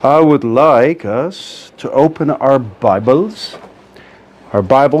I would like us to open our Bibles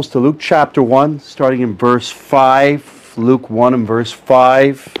to Luke chapter 1, starting in verse 5. Luke 1 and verse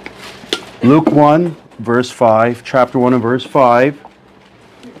 5. Luke 1, verse 5. Chapter 1 and verse 5.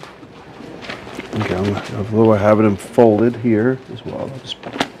 Okay, although I have it folded here as well.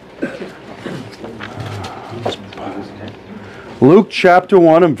 Luke chapter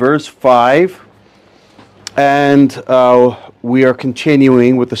 1 and verse 5. And we are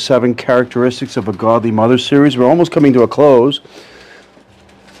continuing with the 7 characteristics of a godly mother series. We're almost coming to a close.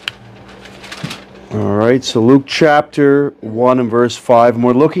 All right, so Luke chapter 1 and verse 5. And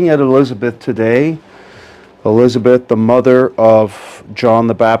we're looking at Elizabeth today. Elizabeth, the mother of John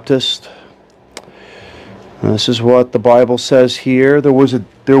the Baptist. And this is what the Bible says here. There was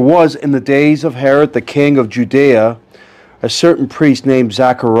in the days of Herod the king of Judea a certain priest named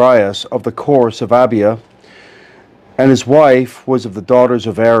Zacharias of the course of Abia. And his wife was of the daughters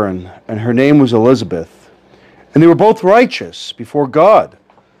of Aaron, and her name was Elizabeth. And they were both righteous before God,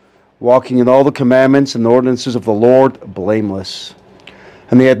 walking in all the commandments and ordinances of the Lord, blameless.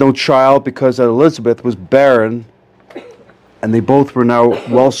 And they had no child because that Elizabeth was barren, and they both were now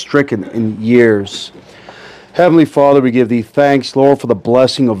well stricken in years. Heavenly Father, we give thee thanks, Lord, for the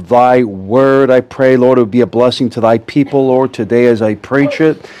blessing of thy word. I pray, Lord, it would be a blessing to thy people, Lord, today as I preach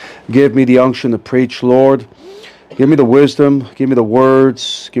it. Give me the unction to preach, Lord. Give me the wisdom, give me the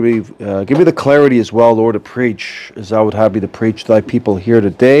words, give me the clarity as well, Lord, to preach as I would have me to preach to thy people here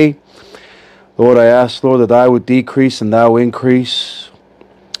today. Lord, I ask, Lord, that I would decrease and thou increase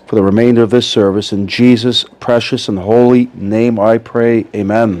for the remainder of this service. In Jesus' precious and holy name I pray.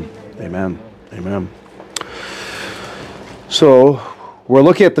 Amen. Amen. Amen. So, we're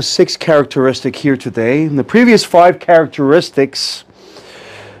looking at the 6th characteristic here today. And the previous 5 characteristics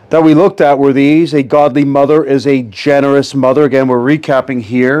that we looked at were these. A godly mother is a generous mother. Again, we're recapping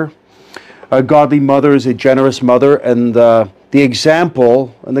here. A godly mother is a generous mother. And the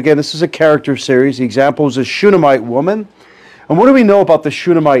example, and again, this is a character series. The example is a Shunammite woman. And what do we know about the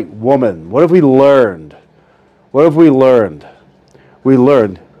Shunammite woman? What have we learned? What have we learned? We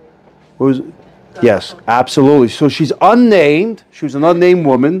learned. Yes, absolutely. So she's unnamed. She was an unnamed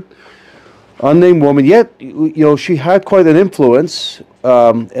woman. Yet, she had quite an influence,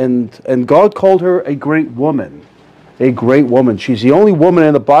 and God called her a great woman. A great woman. She's the only woman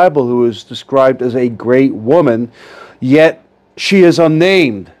in the Bible who is described as a great woman, yet she is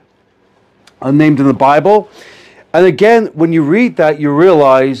unnamed. Unnamed in the Bible. And again, when you read that, you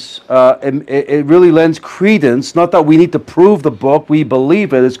realize it really lends credence, not that we need to prove the book, we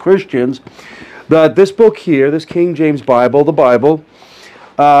believe it as Christians, that this book here, this King James Bible, the Bible,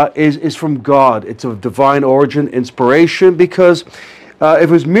 is from God. It's of divine origin, inspiration, because if it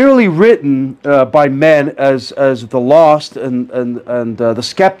was merely written by men as the lost and the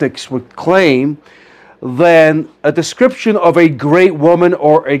skeptics would claim, then a description of a great woman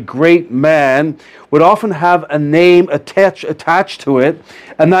or a great man would often have a name attached to it,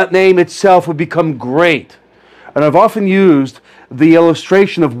 and that name itself would become great. And I've often used the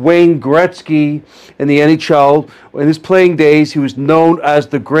illustration of Wayne Gretzky in the NHL. In his playing days, he was known as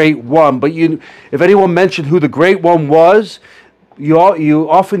the Great One. But if anyone mentioned who the Great One was, you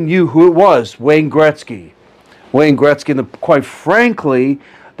often knew who it was, Wayne Gretzky. Wayne Gretzky, and quite frankly,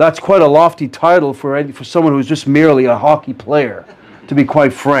 that's quite a lofty title for someone who's just merely a hockey player, to be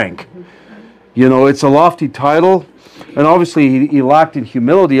quite frank. It's a lofty title, and obviously he lacked in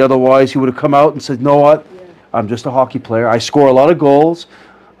humility, otherwise he would have come out and said, "You know what? I'm just a hockey player. I score a lot of goals.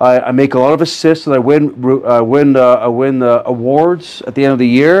 I make a lot of assists, and I win awards at the end of the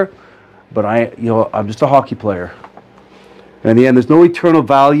year. But I'm just a hockey player." And in the end, there's no eternal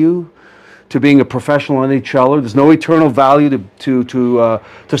value to being a professional NHLer. There's no eternal value to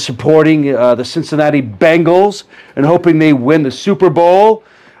supporting the Cincinnati Bengals and hoping they win the Super Bowl.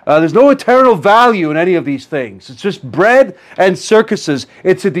 There's no eternal value in any of these things. It's just bread and circuses.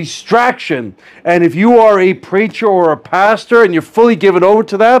 It's a distraction. And if you are a preacher or a pastor and you're fully given over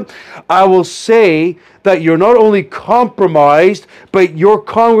to that, I will say that you're not only compromised, but your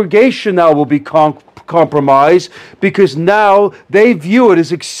congregation now will be compromised, because now they view it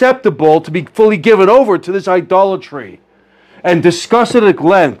as acceptable to be fully given over to this idolatry and discuss it at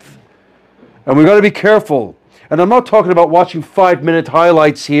length. And we've got to be careful. And I'm not talking about watching 5-minute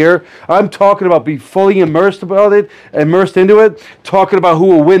highlights here. I'm talking about being fully immersed into it, talking about who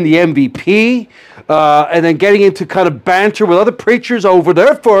will win the MVP, and then getting into kind of banter with other preachers over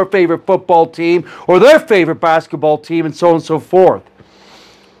their favorite football team or their favorite basketball team, and so on and so forth.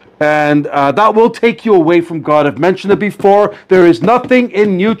 And that will take you away from God. I've mentioned it before. There is nothing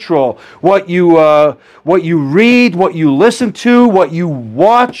in neutral. What you read, what you listen to, what you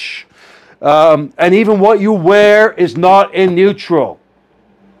watch, and even what you wear is not in neutral.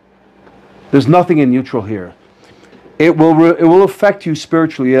 There's nothing in neutral here. It will affect you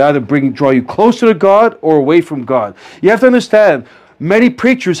spiritually. It either draw you closer to God or away from God. You have to understand, many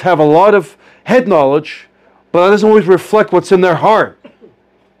preachers have a lot of head knowledge, but that doesn't always reflect what's in their heart.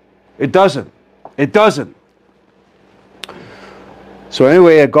 It doesn't. It doesn't. So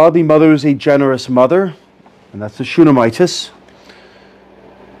anyway, a godly mother is a generous mother, and that's the Shunammitess.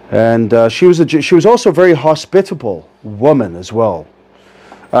 And she was also a very hospitable woman as well.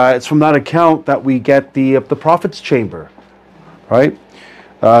 It's from that account that we get the prophet's chamber, right?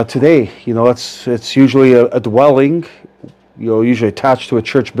 Today, it's usually a dwelling, usually attached to a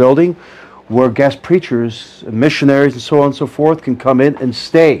church building, where guest preachers, and missionaries, and so on and so forth can come in and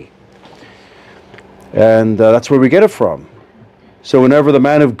stay. And that's where we get it from. So whenever the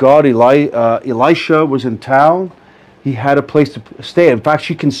man of God, Elisha, was in town, he had a place to stay. In fact,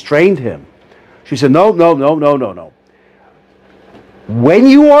 she constrained him. She said, no. When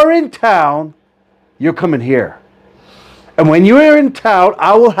you are in town, you're coming here. And when you are in town,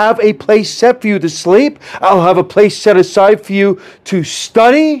 I will have a place set for you to sleep. I'll have a place set aside for you to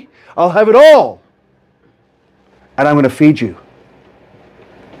study. I'll have it all. And I'm going to feed you.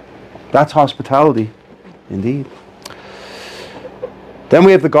 That's hospitality. Indeed. Then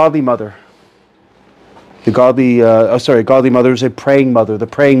we have the godly mother. The godly mother is a praying mother. The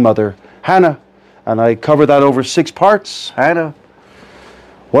praying mother, Hannah. And I covered that over 6 parts. Hannah.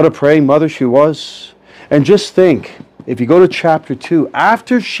 What a praying mother she was. And just think, if you go to chapter 2,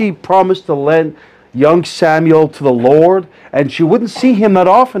 after she promised to lend young Samuel to the Lord, and she wouldn't see him that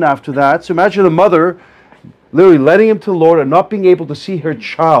often after that. So imagine a mother literally letting him to the Lord and not being able to see her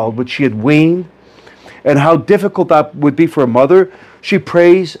child, which she had weaned, and how difficult that would be for a mother. She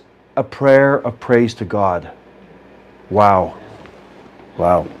prays a prayer of praise to God. Wow.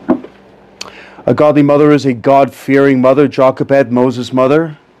 Wow. A godly mother is a God-fearing mother. Jochebed, Moses'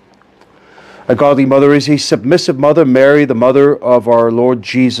 mother. A godly mother is a submissive mother. Mary, the mother of our Lord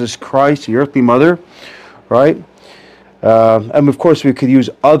Jesus Christ, the earthly mother, right? And of course, we could use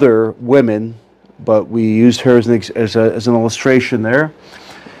other women, but we used her as an illustration there.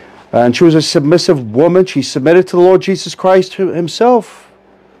 And she was a submissive woman. She submitted to the Lord Jesus Christ himself.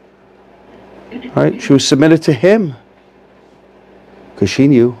 Right? She was submitted to him because she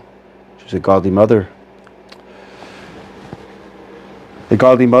knew. She was a godly mother. The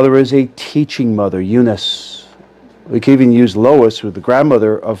godly mother is a teaching mother, Eunice. We can even use Lois, who was the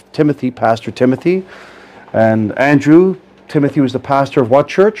grandmother of Timothy, Pastor Timothy. And Andrew, Timothy was the pastor of what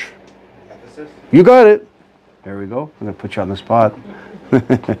church? Ephesus. You got it. There we go. I'm going to put you on the spot.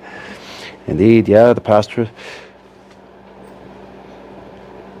 Indeed, yeah, the pastor.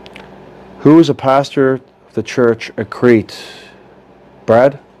 Who is a pastor of the church at Crete?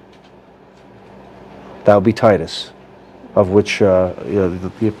 Brad? That would be Titus, of which the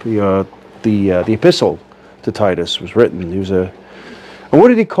epistle to Titus was written. He was and what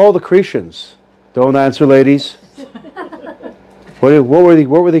did he call the Cretans? Don't answer, ladies. What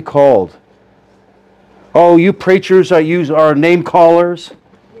were they called? Oh, you preachers that are name callers.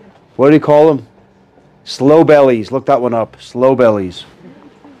 What do you call them? Slow bellies. Look that one up. Slow bellies.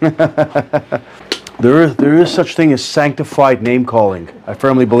 There is such thing as sanctified name calling. I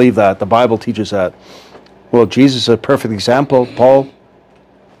firmly believe that. The Bible teaches that. Well, Jesus is a perfect example, Paul.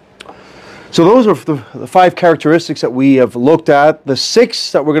 So those are the 5 characteristics that we have looked at. The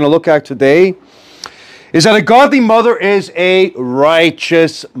 6th that we're going to look at today is that a godly mother is a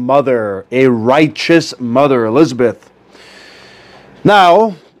righteous mother. A righteous mother, Elizabeth.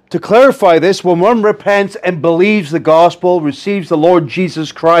 Now, to clarify this, when one repents and believes the gospel, receives the Lord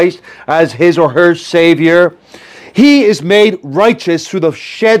Jesus Christ as his or her Savior, he is made righteous through the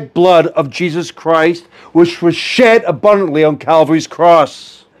shed blood of Jesus Christ, which was shed abundantly on Calvary's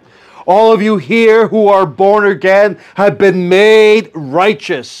cross. All of you here who are born again have been made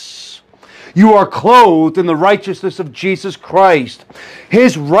righteous. You are clothed in the righteousness of Jesus Christ.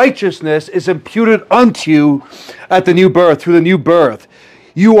 His righteousness is imputed unto you at the new birth, through the new birth.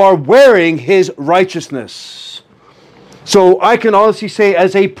 You are wearing his righteousness. So I can honestly say,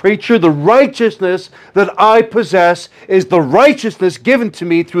 as a preacher, the righteousness that I possess is the righteousness given to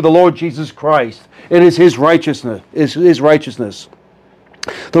me through the Lord Jesus Christ. It is his righteousness.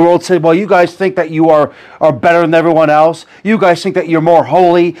 The world said, well, you guys think that you are better than everyone else. You guys think that you're more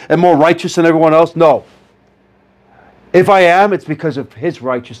holy and more righteous than everyone else. No. If I am, it's because of his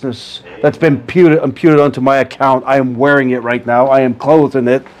righteousness that's been imputed unto my account. I am wearing it right now. I am clothed in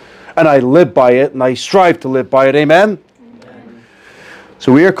it. and I live by it, and I strive to live by it. Amen?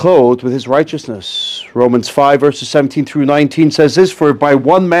 So we are clothed with his righteousness. Romans 5 verses 17 through 19 says this, for by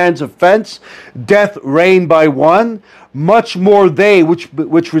one man's offense death reigned by one, much more they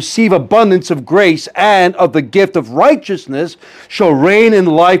which receive abundance of grace and of the gift of righteousness shall reign in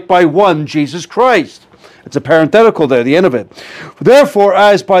life by one, Jesus Christ. It's a parenthetical there, the end of it. Therefore,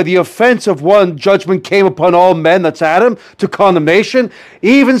 as by the offense of one judgment came upon all men, that's Adam, to condemnation,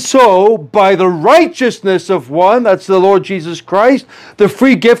 even so by the righteousness of one, that's the Lord Jesus Christ, the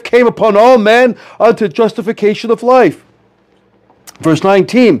free gift came upon all men unto justification of life. Verse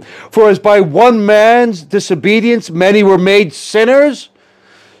 19, for as by one man's disobedience many were made sinners,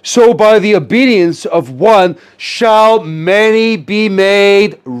 so by the obedience of one shall many be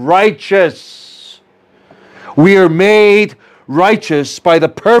made righteous. We are made righteous by the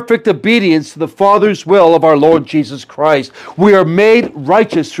perfect obedience to the Father's will of our Lord Jesus Christ. We are made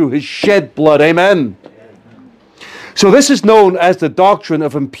righteous through his shed blood. Amen. So this is known as the doctrine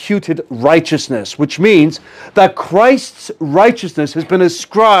of imputed righteousness, which means that Christ's righteousness has been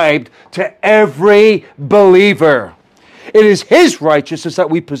ascribed to every believer. It is his righteousness that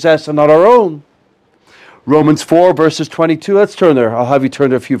we possess and not our own. Romans 4 verses 22. Let's turn there. I'll have you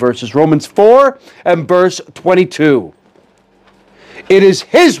turn to a few verses. Romans 4 and verse 22. It is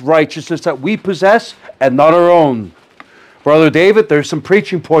his righteousness that we possess and not our own. Brother David, there's some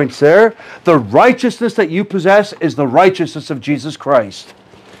preaching points there. The righteousness that you possess is the righteousness of Jesus Christ.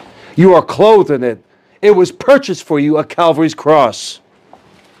 You are clothed in it. It was purchased for you at Calvary's cross.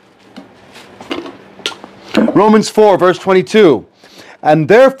 Romans 4 verse 22. And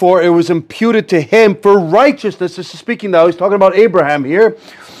therefore it was imputed to him for righteousness. This is speaking now, he's talking about Abraham here.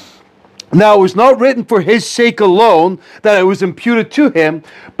 Now it was not written for his sake alone that it was imputed to him,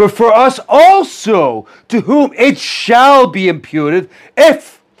 but for us also, to whom it shall be imputed,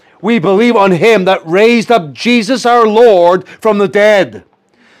 if we believe on him that raised up Jesus our Lord from the dead.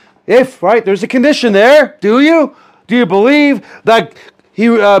 If, right, there's a condition there. Do you? Do you believe that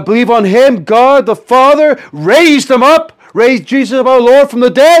believe on him, God the Father raised him up? Raised Jesus our Lord from the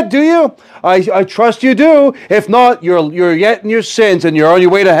dead, do you? I trust you do. If not, you're yet in your sins and you're on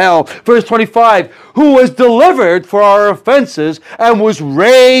your way to hell. Verse 25, who was delivered for our offenses and was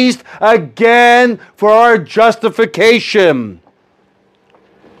raised again for our justification.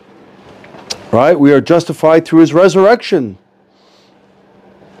 Right? We are justified through his resurrection.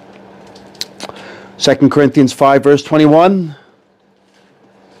 2 Corinthians 5 verse 21.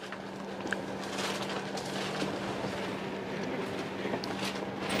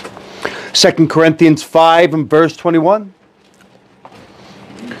 2 Corinthians 5 and verse 21.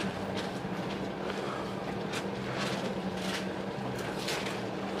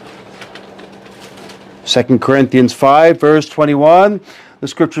 Second Corinthians 5 verse 21. The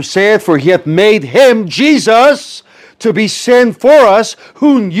scripture saith, for he hath made him, Jesus, to be sin for us,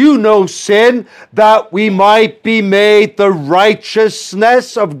 who knew no sin, that we might be made the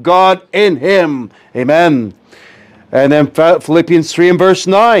righteousness of God in him. Amen. And then Philippians 3 and verse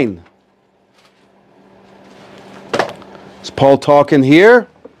 9. Is Paul talking here?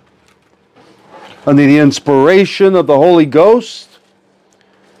 Under the inspiration of the Holy Ghost.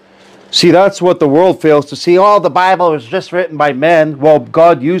 See, that's what the world fails to see. Oh, the Bible was just written by men. Well,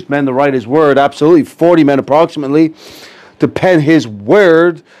 God used men to write his word. Absolutely, 40 men approximately to pen his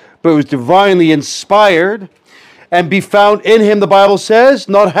word. But it was divinely inspired. And be found in him, the Bible says,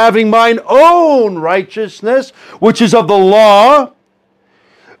 not having mine own righteousness, which is of the law,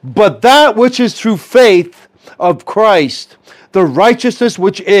 but that which is through faith of Christ, the righteousness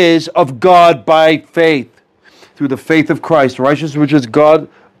which is of God by faith. Through the faith of Christ, the righteousness which is God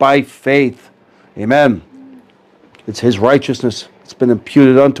by faith. Amen. It's his righteousness. It's been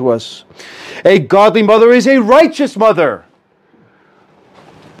imputed unto us. A godly mother is a righteous mother.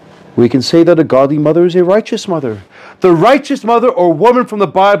 We can say that a godly mother is a righteous mother. The righteous mother or woman from the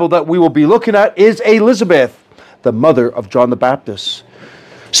Bible that we will be looking at is Elizabeth, the mother of John the Baptist.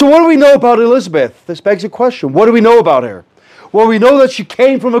 So what do we know about Elizabeth? This begs a question. What do we know about her? Well, we know that she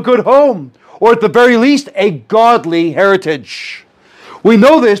came from a good home, or at the very least, a godly heritage. We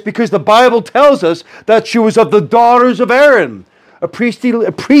know this because the Bible tells us that she was of the daughters of Aaron, a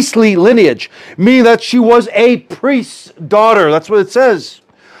priestly lineage, meaning that she was a priest's daughter. That's what it says.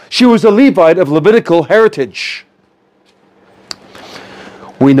 She was a Levite of Levitical heritage.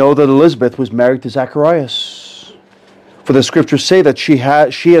 We know that Elizabeth was married to Zacharias. For the scriptures say that she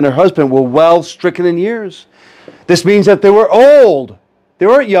and her husband were well stricken in years. This means that they were old. They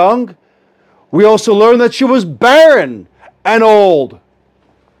weren't young. We also learn that she was barren and old.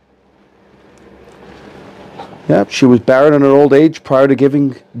 Yep, she was barren in her old age prior to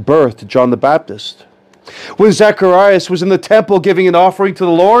giving birth to John the Baptist. When Zacharias was in the temple giving an offering to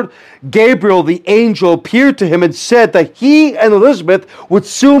the Lord, Gabriel, the angel, appeared to him and said that he and Elizabeth would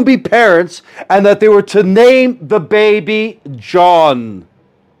soon be parents and that they were to name the baby John.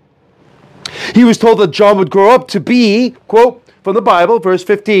 He was told that John would grow up to be, quote, from the Bible, verse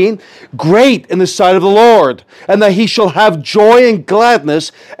 15, great in the sight of the Lord, and that he shall have joy and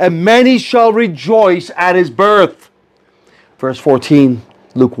gladness, and many shall rejoice at his birth. Verse 14,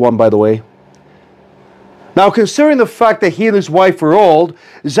 Luke 1, by the way. Now, considering the fact that he and his wife were old,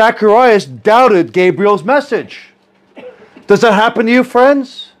 Zacharias doubted Gabriel's message. Does that happen to you,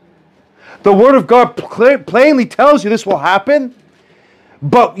 friends? The Word of God plainly tells you this will happen,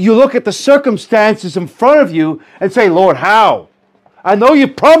 but you look at the circumstances in front of you and say, Lord, how? I know you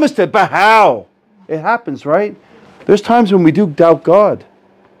promised it, but how? It happens, right? There's times when we do doubt God.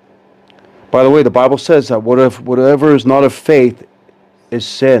 By the way, the Bible says that whatever is not of faith is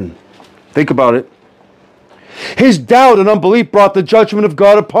sin. Think about it. His doubt and unbelief brought the judgment of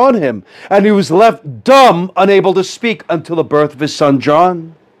God upon him, and he was left dumb, unable to speak until the birth of his son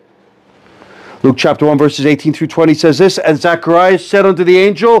John. Luke chapter 1, verses 18 through 20 says this, and Zacharias said unto the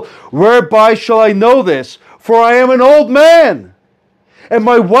angel, whereby shall I know this? For I am an old man, and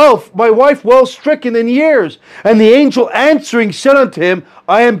my wife well stricken in years. And the angel answering said unto him,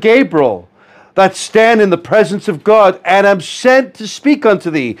 I am Gabriel, that stand in the presence of God, and am sent to speak unto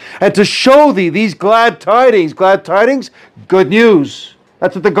thee, and to show thee these glad tidings. Glad tidings? Good news.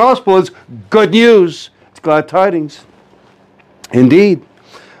 That's what the gospel is. Good news. It's glad tidings. Indeed,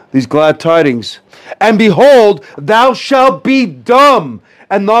 these glad tidings. And behold, thou shalt be dumb,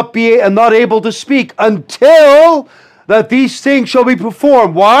 and not able to speak, until that these things shall be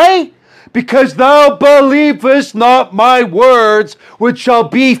performed. Why? Because thou believest not my words, which shall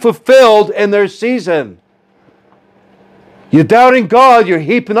be fulfilled in their season. You're doubting God, you're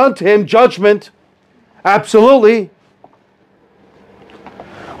heaping unto him judgment. Absolutely.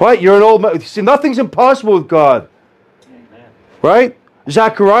 What? You're an old man. See, nothing's impossible with God. Amen. Right?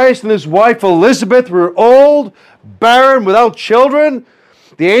 Zacharias and his wife Elizabeth were old, barren, without children.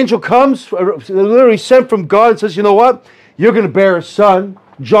 The angel comes, literally sent from God, and says, you know what? You're going to bear a son,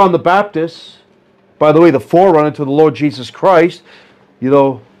 John the Baptist. By the way, the forerunner to the Lord Jesus Christ. You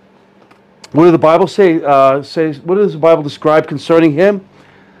know, what did the Bible say? What does the Bible describe concerning him?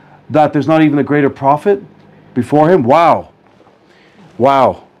 That there's not even a greater prophet before him? Wow.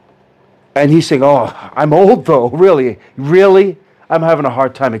 Wow. And he's saying, oh, I'm old though. Really? Really? I'm having a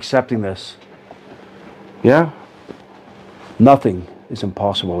hard time accepting this. Yeah? Nothing is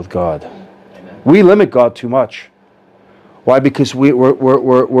impossible with God. Amen. We limit God too much. Why? Because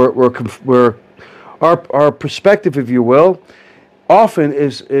our perspective, if you will, often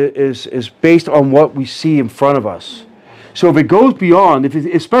is based on what we see in front of us. So if it goes beyond,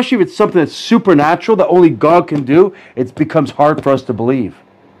 especially if it's something that's supernatural that only God can do, it becomes hard for us to believe.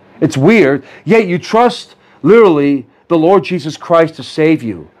 It's weird, yet you trust literally the Lord Jesus Christ to save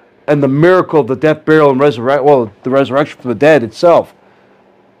you, and the miracle of the death, burial, and the resurrection from the dead itself.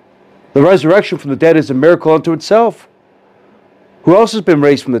 The resurrection from the dead is a miracle unto itself. Who else has been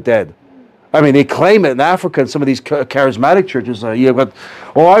raised from the dead? I mean, they claim it in Africa and some of these charismatic churches.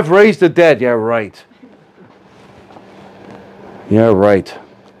 I've raised the dead. Yeah, right. Yeah, right.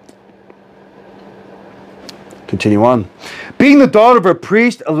 Continue on. Being the daughter of a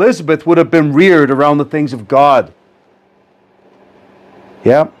priest, Elizabeth would have been reared around the things of God.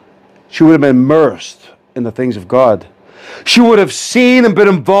 Yeah. She would have been immersed in the things of God. She would have seen and been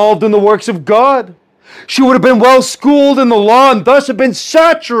involved in the works of God. She would have been well schooled in the law and thus have been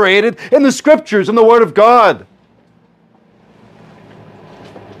saturated in the scriptures and the word of God.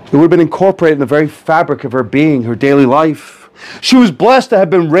 It would have been incorporated in the very fabric of her being, her daily life. She was blessed to have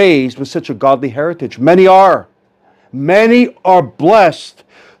been raised with such a godly heritage. Many are. Many are blessed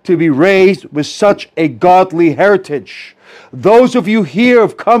to be raised with such a godly heritage. Those of you here who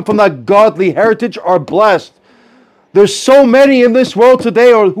have come from that godly heritage are blessed. There's so many in this world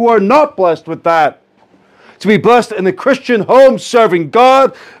today who are not blessed with that. To be blessed in a Christian home, serving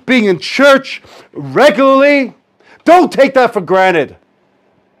God, being in church regularly. Don't take that for granted.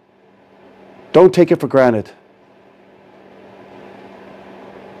 Don't take it for granted.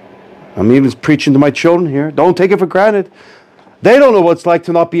 I'm even preaching to my children here. Don't take it for granted. They don't know what it's like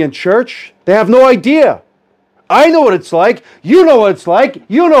to not be in church. They have no idea. I know what it's like. You know what it's like.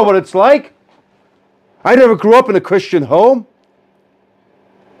 You know what it's like. I never grew up in a Christian home.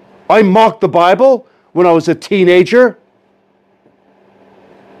 I mocked the Bible when I was a teenager.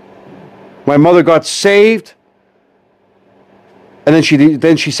 My mother got saved. And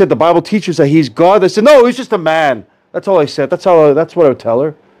then she said, the Bible teaches that he's God. I said, no, he's just a man. That's all I said. That's what I would tell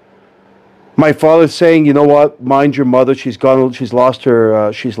her. My father's saying, you know what? Mind your mother. She's gone. She's lost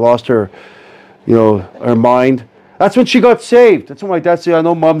her. Her mind. That's when she got saved. That's what my dad said. I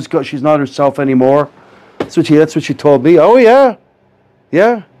know Mom's got. She's not herself anymore. That's what she told me. Oh yeah,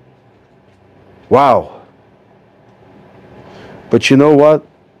 yeah. Wow. But you know what?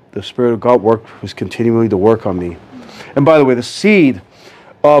 The Spirit of God was continually to work on me. And by the way, the seed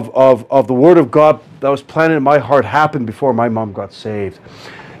of the Word of God that was planted in my heart happened before my mom got saved.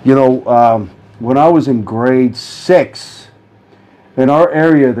 You know, when I was in grade 6, in our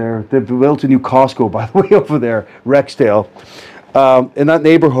area there, they built a new Costco, by the way, over there, Rexdale. In that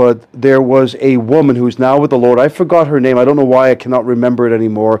neighborhood, there was a woman who's now with the Lord. I forgot her name. I don't know why I cannot remember it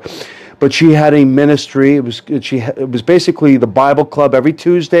anymore. But she had a ministry. It was basically the Bible club every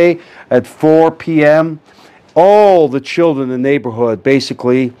Tuesday at 4 p.m. All the children in the neighborhood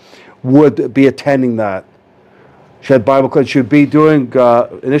basically would be attending that. She had Bible club. She would be doing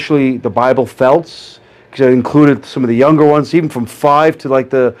initially the Bible felts, because it included some of the younger ones, even from 5 to like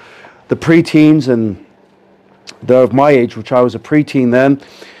the preteens and of my age, which I was a preteen then.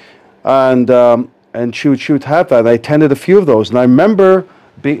 And she would have that. And I attended a few of those. And I remember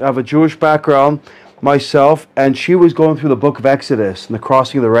being of a Jewish background myself, and she was going through the book of Exodus and the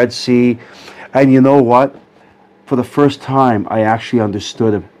crossing of the Red Sea. And you know what? For the first time, I actually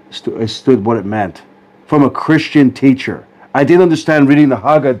understood what it meant from a Christian teacher. I didn't understand reading the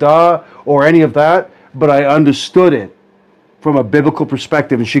Haggadah or any of that, but I understood it from a biblical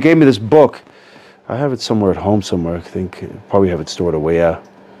perspective. And she gave me this book. I have it somewhere at home somewhere. I think probably have it stored away.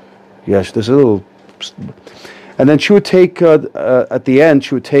 Yes, there's a little. And then she would take, at the end,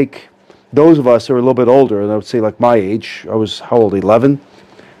 she would take those of us who were a little bit older, and I would say like my age. I was, how old, 11?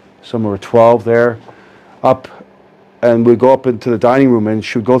 Some were 12 there, up. And we'd go up into the dining room, and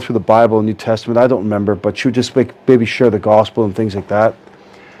she would go through the Bible and New Testament. I don't remember, but she would just maybe share the gospel and things like that.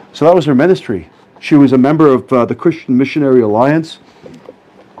 So that was her ministry. She was a member of the Christian Missionary Alliance.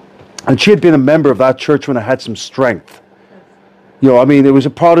 And she had been a member of that church when I had some strength. You know, I mean, it was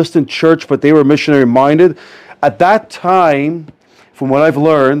a Protestant church, but they were missionary-minded. At that time, from what I've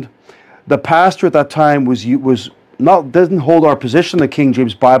learned, the pastor at that time doesn't hold our position in the King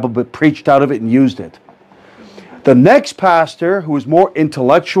James Bible, but preached out of it and used it. The next pastor, who was more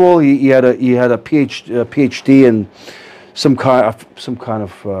intellectual, he had a PhD in some kind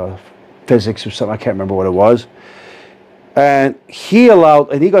of physics or something. I can't remember what it was. And he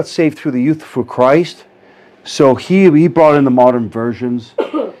got saved through the Youth for Christ. So he brought in the modern versions.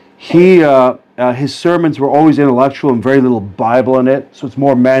 His sermons were always intellectual and very little Bible in it. So it's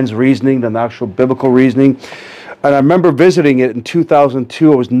more man's reasoning than actual biblical reasoning. And I remember visiting it in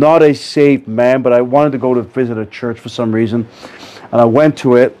 2002. I was not a saved man, but I wanted to go to visit a church for some reason. And I went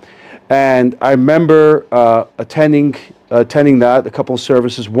to it. And I remember attending that, a couple of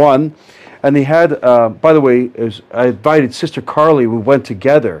services. One, and they had, by the way, I invited Sister Carly. We went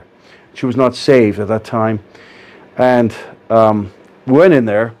together. She was not saved at that time. And we went in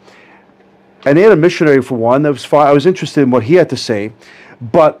there. And they had a missionary for one. That was fine. I was interested in what he had to say.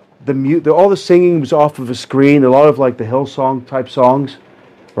 But all the singing was off of a screen, a lot of like the Hillsong type songs,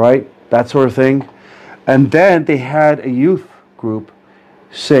 right? That sort of thing. And then they had a youth group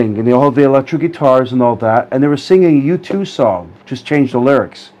sing, and they all had the electric guitars and all that, and they were singing a U2 song, just changed the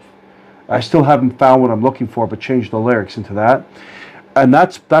lyrics. I still haven't found what I'm looking for, but changed the lyrics into that. And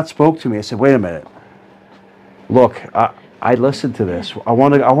that spoke to me. I said, wait a minute. Look, I listened to this. I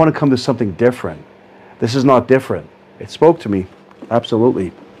want to come to something different. This is not different. It spoke to me.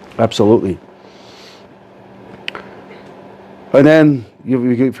 Absolutely. Absolutely. And then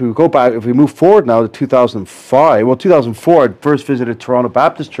if we go back, if we move forward now to 2005, 2004, I first visited Toronto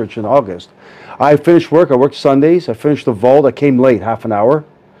Baptist Church in August. I finished work. I worked Sundays. I finished the vault. I came late, half an hour,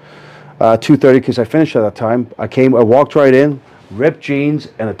 2:30, because I finished at that time. I walked right in, ripped jeans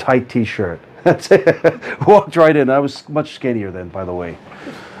and a tight T-shirt. That's it. Walked right in. I was much skinnier then, by the way.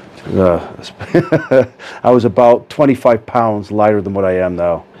 I was about 25 pounds lighter than what I am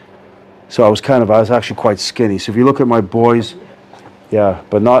now. So I was actually quite skinny. So if you look at my boys, yeah,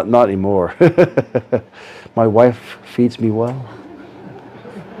 but not anymore. My wife feeds me well.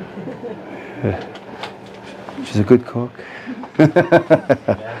 She's a good cook.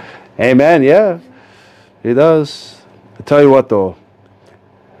 Amen, yeah. He does. I tell you what though,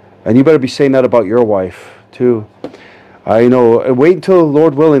 and you better be saying that about your wife too. I know, wait until,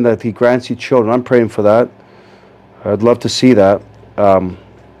 Lord willing, that He grants you children. I'm praying for that. I'd love to see that.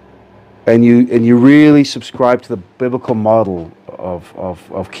 And you really subscribe to the biblical model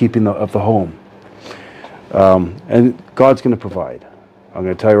of keeping the home. And God's going to provide. I'm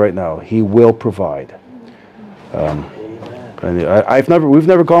going to tell you right now, He will provide. And we've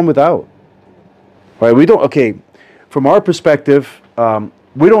never gone without. Right? We don't. Okay, from our perspective, I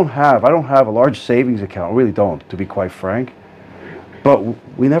don't have a large savings account. I really don't, to be quite frank. But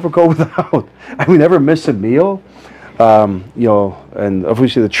we never go without. We never miss a meal. And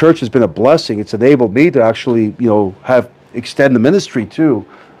obviously the church has been a blessing. It's enabled me to actually, extend the ministry too,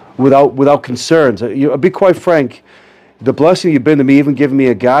 without concerns. I'll be quite frank. The blessing you've been to me, even giving me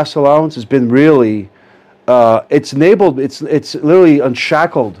a gas allowance, has been really. It's enabled. It's literally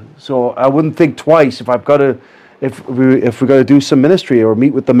unshackled. So I wouldn't think twice if we're going to do some ministry or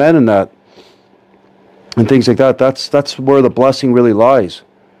meet with the men and that, and things like that. That's where the blessing really lies.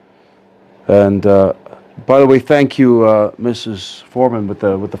 And by the way, thank you, Mrs. Foreman, with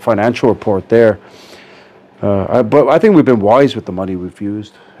the financial report there. But I think we've been wise with the money we've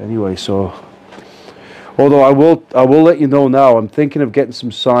used anyway. So, although I will let you know now, I'm thinking of getting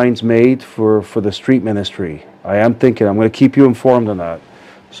some signs made for the street ministry. I'm going to keep you informed on that.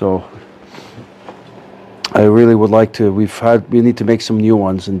 So, I really would like to. We need to make some new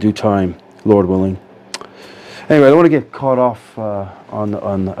ones in due time, Lord willing. Anyway, I don't want to get caught off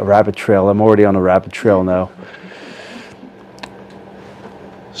on a rabbit trail. I'm already on a rabbit trail now.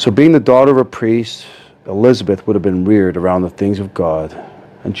 So, being the daughter of a priest, Elizabeth would have been reared around the things of God,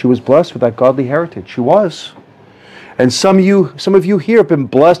 and she was blessed with that godly heritage. She was, and some of you here have been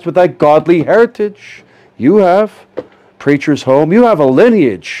blessed with that godly heritage. You have preacher's home. You have a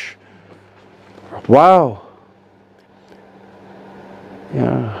lineage. Wow.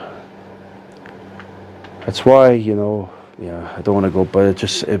 Yeah. That's why, I don't want to go, but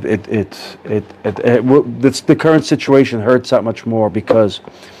it's the current situation hurts that much more because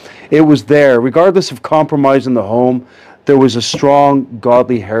it was there, regardless of compromise in the home. There was a strong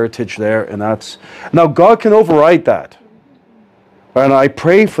godly heritage there, and now God can override that, and I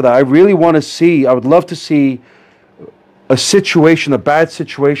pray for that. I really want to see. I would love to see a bad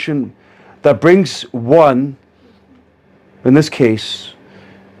situation, that brings one, in this case,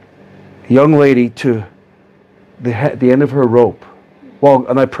 a young lady to the end of her rope. Well,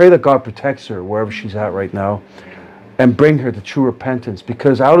 and I pray that God protects her wherever she's at right now, and bring her to true repentance.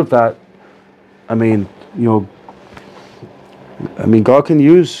 Because out of that, God can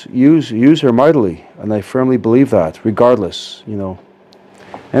use her mightily, and I firmly believe that. Regardless, and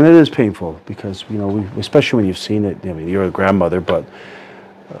it is painful because especially when you've seen it. You're a grandmother, but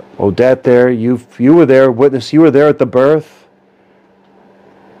Odette, there, you were there, witness. You were there at the birth.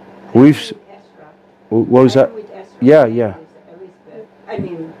 What was that? Yeah.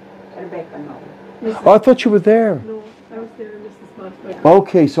 Rebecca, no. Oh, I thought you were there. No, I was there, Mrs. Mossbacker.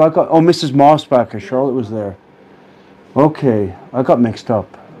 Okay, so Mrs. Mossbacker. Charlotte was there. Okay, I got mixed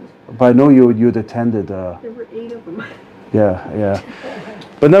up. But I know you'd attended. There were 8 of them. Yeah.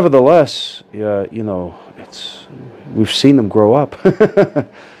 But nevertheless, we've seen them grow up.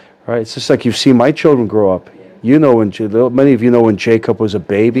 Right? It's just like you've seen my children grow up. Many of you know when Jacob was a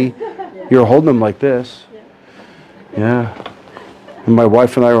baby, you're holding him like this. Yeah. And my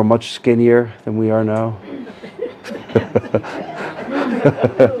wife and I were much skinnier than we are now.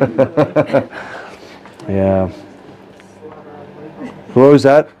 Yeah. What was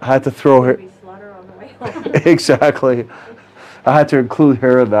that? I had to throw her. Exactly. I had to include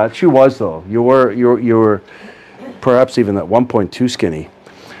her in that. She was, though. You were perhaps even at one point too skinny.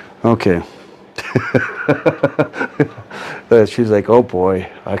 Okay. She's like, oh boy,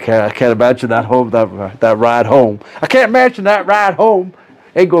 I can't imagine that home, that ride home. I can't imagine that ride home.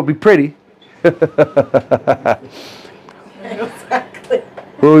 Ain't gonna be pretty. Exactly.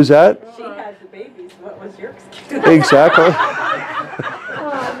 What was that? She had the babies. What was your excuse? Exactly.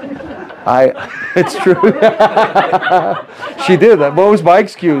 It's true. She did that. What was my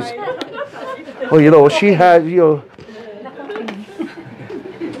excuse? Well, she had,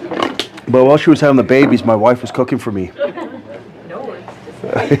 But while she was having the babies, my wife was cooking for me.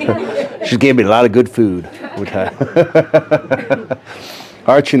 She gave me a lot of good food.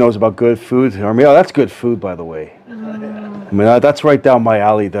 Archie knows about good food. That's good food, by the way. That's right down my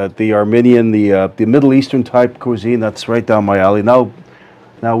alley. The Armenian, the Middle Eastern type cuisine. That's right down my alley. Now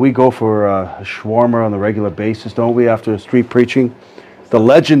we go for a shawarma on a regular basis, don't we? After street preaching, the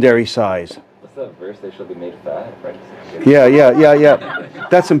legendary size. What's that verse? They shall be made fat, right? Yeah.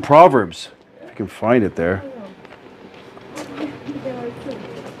 That's in Proverbs. If you can find it there.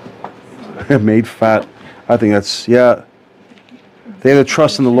 Made fat. I think that's, yeah. They that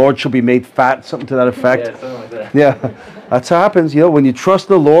trust in the Lord shall be made fat, something to that effect. Yeah, something like that. Yeah, that's what happens. When you trust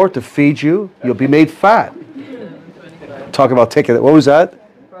the Lord to feed you, you'll be made fat. Talk about taking it. What was that?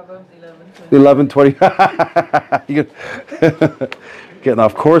 Proverbs 11:20. 11:20. You get- Getting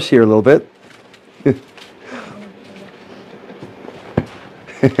off course here a little bit.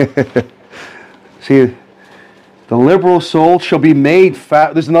 See, the liberal soul shall be made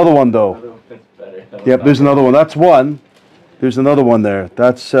fat. There's another one though. Another one that's better. Yep, there's another one. That's one. There's another one there.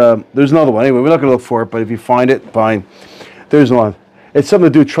 There's another one. Anyway, we're not going to look for it, but if you find it, fine. There's one. It's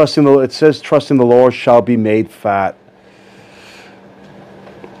something to do trusting the. It says, "Trust in the Lord shall be made fat."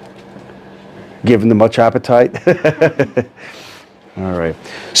 Given the much appetite. All right.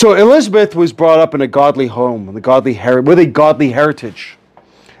 So Elizabeth was brought up in a godly home, with a godly heritage.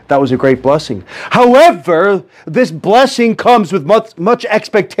 That was a great blessing. However, this blessing comes with much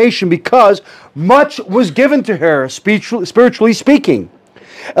expectation because much was given to her, spiritually speaking.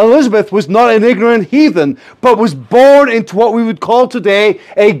 Elizabeth was not an ignorant heathen, but was born into what we would call today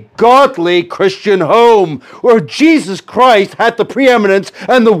a godly Christian home, where Jesus Christ had the preeminence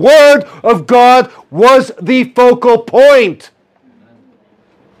and the Word of God was the focal point.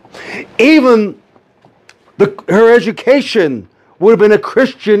 Even her education would have been a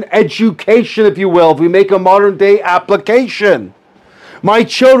Christian education, if you will, if we make a modern day application. My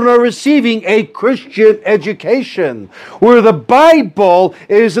children are receiving a Christian education, where the Bible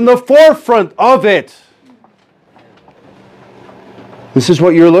is in the forefront of it. This is what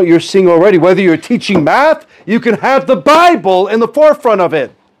you're seeing already. Whether you're teaching math, you can have the Bible in the forefront of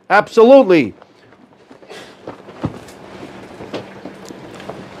it. Absolutely.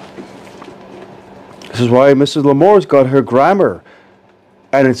 This is why Mrs. Lamore's got her grammar.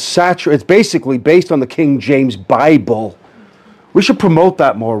 And it's basically based on the King James Bible. We should promote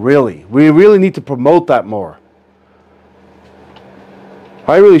that more, really. We really need to promote that more.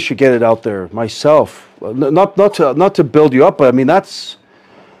 I really should get it out there myself. Not to build you up, but I mean that's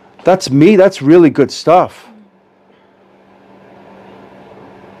me. That's really good stuff.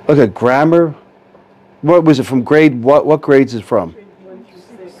 Look at grammar. What was it from grade? What grades is it from?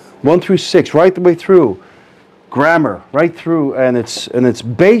 1 through 6, right the way through. Grammar, right through, and it's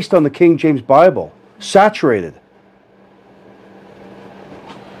based on the King James Bible, saturated.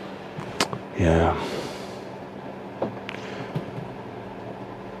 Yeah.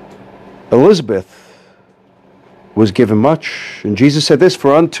 Elizabeth was given much, and Jesus said this: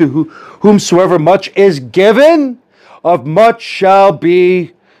 "For unto whomsoever much is given, of much shall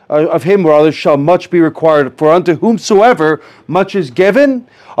be, of him rather shall much be required. For unto whomsoever much is given,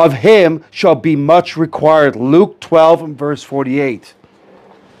 of him shall be much required." Luke 12 and verse 48.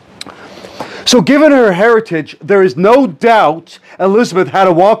 So given her heritage, there is no doubt Elizabeth had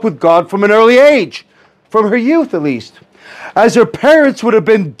a walk with God from an early age, from her youth at least, as her parents would have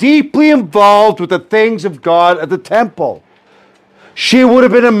been deeply involved with the things of God at the temple. She would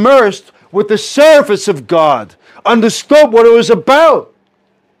have been immersed with the service of God, understood what it was about,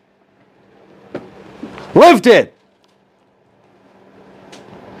 lived it.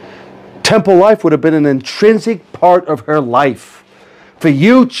 Temple life would have been an intrinsic part of her life. For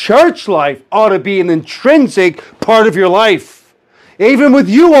you, church life ought to be an intrinsic part of your life. Even with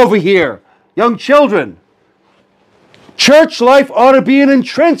you over here, young children. Church life ought to be an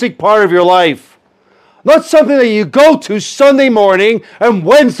intrinsic part of your life. Not something that you go to Sunday morning and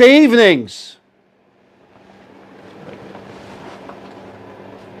Wednesday evenings.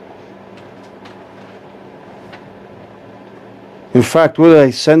 In fact, will I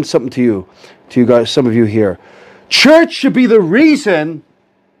send something to you guys, some of you here? Church should be the reason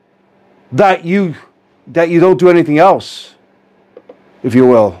that you don't do anything else, if you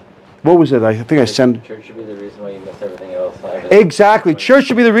will. What was it? I think I sent. Church should be the reason why you miss everything else. Exactly. Church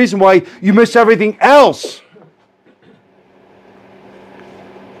should be the reason why you miss everything else.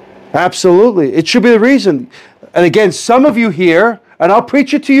 Absolutely. It should be the reason. And again, some of you here, and I'll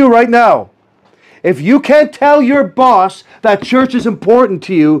preach it to you right now. If you can't tell your boss that church is important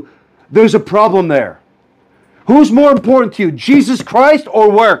to you, there's a problem there. Who's more important to you, Jesus Christ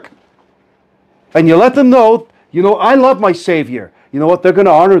or work? And you let them know, I love my Savior. You know what? They're going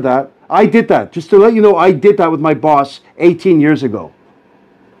to honor that. I did that. Just to let you know, I did that with my boss 18 years ago.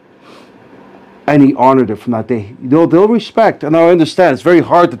 And he honored it from that day. They'll respect. And I understand. It's very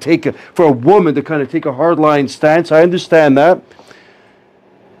hard for a woman to kind of take a hardline stance. I understand that.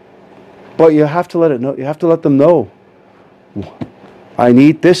 But you have to let it know. You have to let them know. I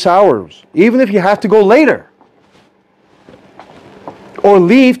need this hours. Even if you have to go later. Or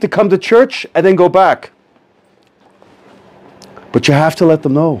leave to come to church and then go back. But you have to let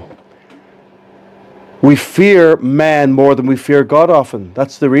them know. We fear man more than we fear God often.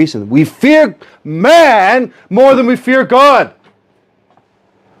 That's the reason. We fear man more than we fear God.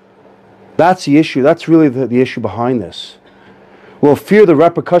 That's the issue. That's really the issue behind this. will fear the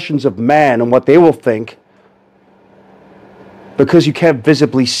repercussions of man and what they will think, because you can't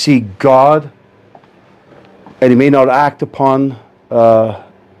visibly see God, and you may not act upon,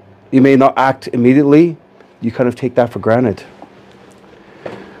 you may not act immediately, you kind of take that for granted.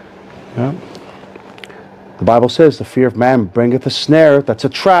 Yeah. The Bible says the fear of man bringeth a snare. That's a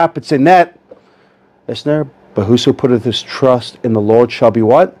trap. It's a net. A snare. But whoso putteth his trust in the Lord shall be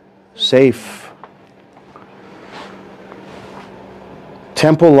what? Safe.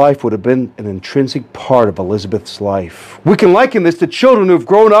 Temple life would have been an intrinsic part of Elizabeth's life. We can liken this to children who have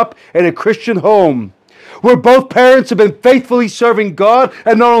grown up in a Christian home, where both parents have been faithfully serving God,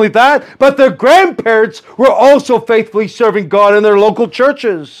 and not only that, but their grandparents were also faithfully serving God in their local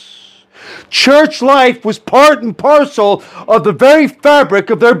churches. Church life was part and parcel of the very fabric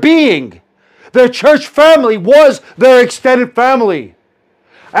of their being. Their church family was their extended family.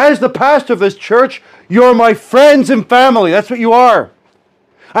 As the pastor of this church, you're my friends and family. That's what you are.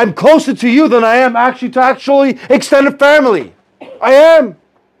 I'm closer to you than I am to extended family. I am.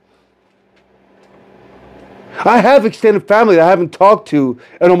 I have extended family that I haven't talked to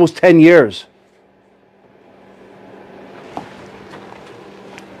in almost 10 years.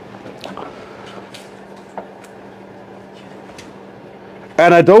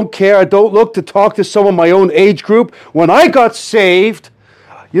 And I don't care. I don't look to talk to someone my own age group. When I got saved,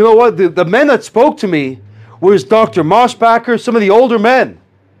 you know what? The men that spoke to me was Dr. Mosbacher, some of the older men.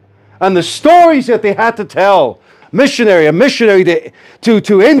 And the stories that they had to tell. A missionary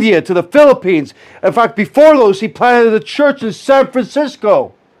to India, to the Philippines. In fact, before those, he planted a church in San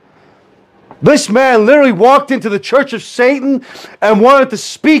Francisco. This man literally walked into the Church of Satan and wanted to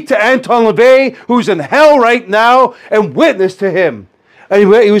speak to Anton LaVey, who's in hell right now, and witness to him. And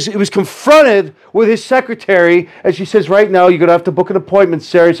he was confronted with his secretary, and she says, right now, you're going to have to book an appointment,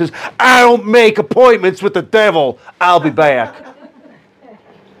 Sarah. He says, I don't make appointments with the devil. I'll be back.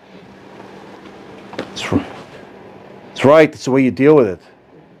 That's right. That's right. That's the way you deal with it.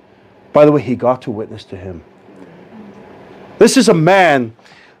 By the way, he got to witness to him. This is a man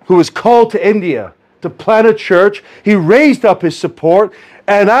who was called to India to plant a church. He raised up his support.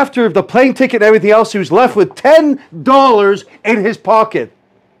 And after the plane ticket and everything else, he was left with $10 in his pocket.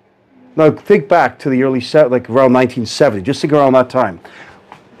 Now, think back to the early, like around 1970. Just think around that time.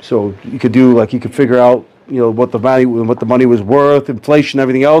 So you could do, like, you could figure out, what the money was worth, inflation,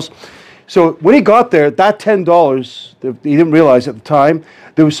 everything else. So when he got there, that $10, he didn't realize at the time,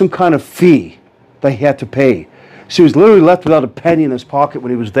 there was some kind of fee that he had to pay. So he was literally left without a penny in his pocket when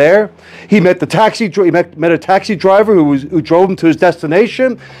he was there. He met a taxi driver who drove him to his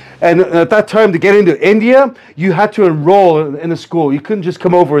destination. And at that time, to get into India, you had to enroll in a school. You couldn't just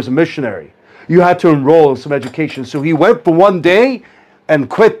come over as a missionary. You had to enroll in some education. So he went for one day and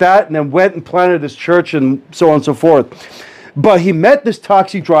quit that, and then went and planted his church and so on and so forth. But he met this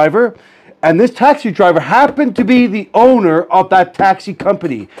taxi driver, and this taxi driver happened to be the owner of that taxi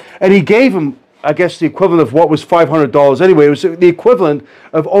company. And he gave him, I guess, the equivalent of what was $500 anyway. It was the equivalent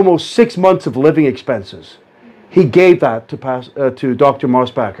of almost 6 months of living expenses. He gave that to Dr.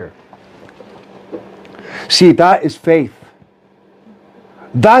 Mosbacher. See, that is faith.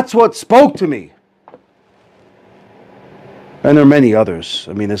 That's what spoke to me. And there are many others.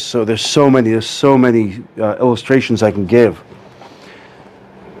 I mean, there's so many illustrations I can give.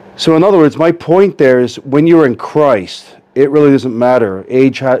 So in other words, my point there is, when you're in Christ, it really doesn't matter.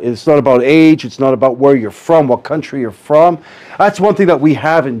 It's not about age. It's not about where you're from, what country you're from. That's one thing that we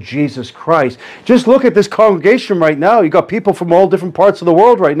have in Jesus Christ. Just look at this congregation right now. You got people from all different parts of the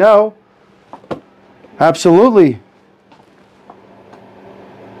world right now. Absolutely.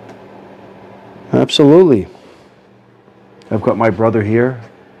 Absolutely. I've got my brother here.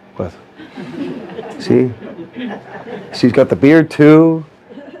 But see? She's got the beard too.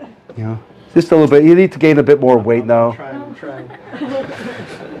 Just a little bit. You need to gain a bit more weight now. I'm trying.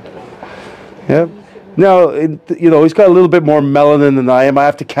 Yeah. Now, he's got a little bit more melanin than I am. I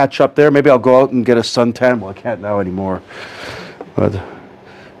have to catch up there. Maybe I'll go out and get a suntan. Well, I can't now anymore.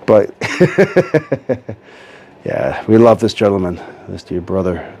 But yeah, we love this gentleman, this dear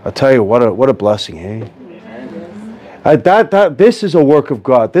brother. I'll tell you, what a blessing, hey? This is a work of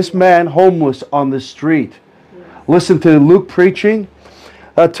God. This man, homeless on the street, listened to Luke preaching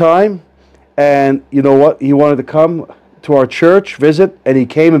that time, and you know what? He wanted to come to our church, visit, and he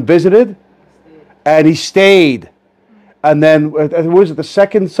came and visited, and he stayed. And then, was it the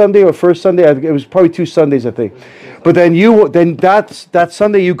second Sunday or first Sunday? It was probably 2 Sundays, I think. But then that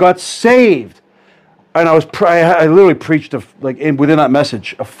Sunday you got saved, and I literally preached within that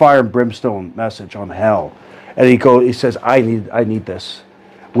message a fire and brimstone message on hell. And he says, I need this.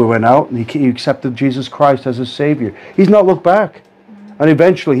 We went out, and he accepted Jesus Christ as his Savior. He's not looked back. And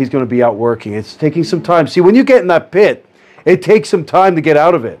eventually he's going to be out working. It's taking some time. See, when you get in that pit, it takes some time to get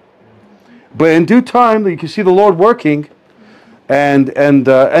out of it. But in due time, you can see the Lord working. And in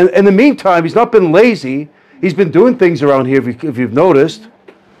the meantime, he's not been lazy. He's been doing things around here, if you've noticed.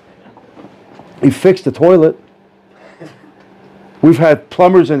 He fixed the toilet. We've had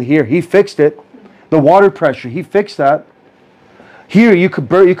plumbers in here. He fixed it. The water pressure, he fixed that. Here,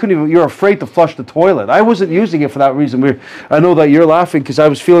 you're afraid to flush the toilet. I wasn't using it for that reason. I know that you're laughing because I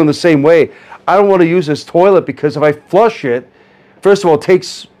was feeling the same way. I don't want to use this toilet because if I flush it, first of all, it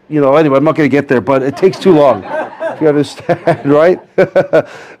takes, anyway, I'm not going to get there, but it takes too long. You understand, right?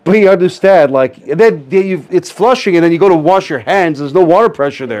 But you understand, and then it's flushing and then you go to wash your hands, there's no water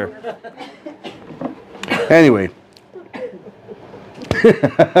pressure there. Anyway.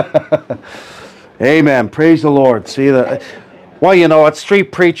 Amen. Praise the Lord. See that? Well, what?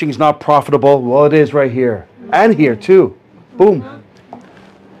 Street preaching is not profitable. Well, it is right here. And here, too. Boom.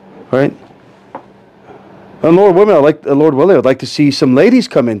 Right? And Lord willing, I'd like to see some ladies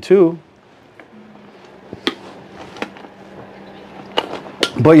come in, too.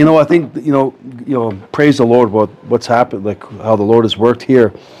 But, I think, praise the Lord what's happened, how the Lord has worked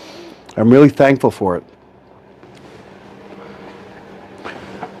here. I'm really thankful for it.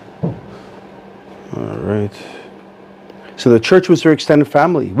 All right. So the church was their extended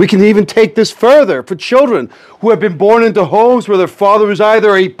family. We can even take this further for children who have been born into homes where their father was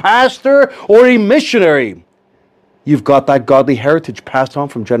either a pastor or a missionary. You've got that godly heritage passed on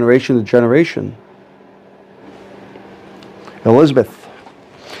from generation to generation. Elizabeth's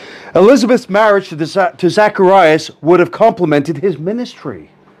marriage to Zacharias would have complemented his ministry.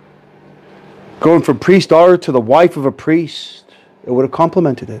 Going from priest daughter to the wife of a priest, it would have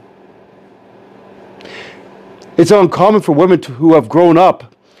complemented it. It's uncommon for women who have grown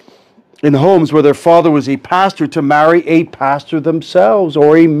up in homes where their father was a pastor to marry a pastor themselves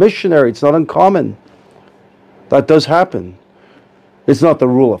or a missionary. It's not uncommon. That does happen. It's not the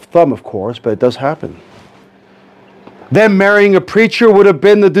rule of thumb, of course, but it does happen. Them marrying a preacher would have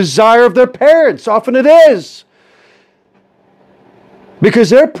been the desire of their parents. Often it is. Because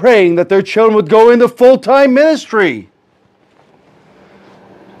they're praying that their children would go into full-time ministry.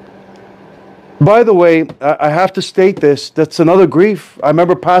 By the way, I have to state this. That's another grief. I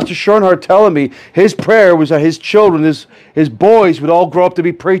remember Pastor Schoenhardt telling me his prayer was that his children, his boys, would all grow up to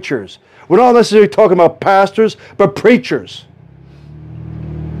be preachers. We're not necessarily talking about pastors, but preachers.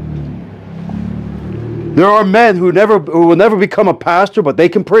 There are men who will never become a pastor, but they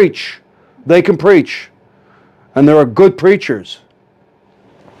can preach. They can preach. And there are good preachers.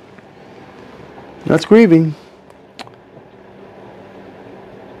 That's grieving.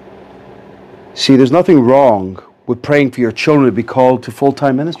 See, there's nothing wrong with praying for your children to be called to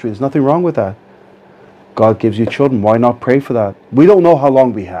full-time ministry. There's nothing wrong with that. God gives you children. Why not pray for that? We don't know how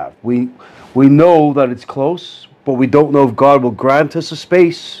long we have. We know that it's close, but we don't know if God will grant us a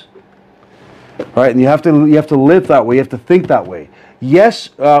space. Right? And you have to live that way. You have to think that way. Yes,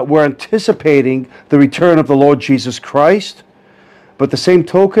 we're anticipating the return of the Lord Jesus Christ, but the same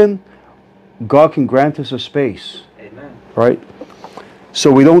token, God can grant us a space. Amen. Right? So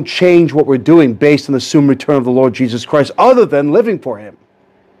we don't change what we're doing based on the soon return of the Lord Jesus Christ, other than living for Him.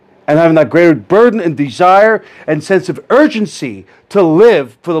 And having that greater burden and desire and sense of urgency to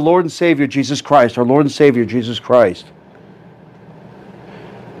live for the Lord and Savior Jesus Christ, our Lord and Savior Jesus Christ.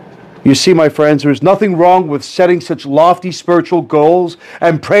 You see, my friends, there is nothing wrong with setting such lofty spiritual goals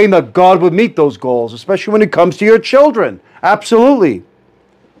and praying that God would meet those goals, especially when it comes to your children. Absolutely.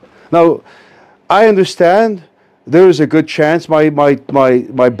 Now, I understand there is a good chance my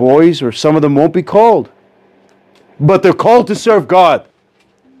boys or some of them won't be called. But they're called to serve God.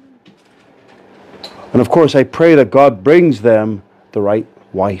 And of course, I pray that God brings them the right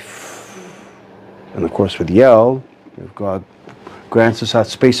wife. And of course, with Yael, if God grants us that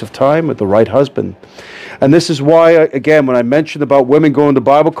space of time, with the right husband. And this is why, again, when I mentioned about women going to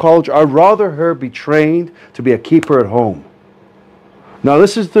Bible college, I'd rather her be trained to be a keeper at home. Now,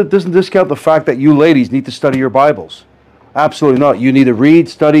 doesn't discount the fact that you ladies need to study your Bibles. Absolutely not. You need to read,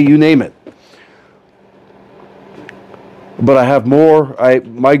 study, you name it. But I have more.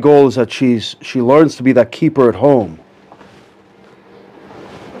 My goal is that she learns to be that keeper at home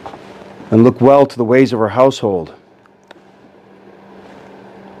and look well to the ways of her household.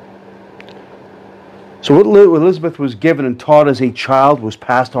 So what Elizabeth was given and taught as a child was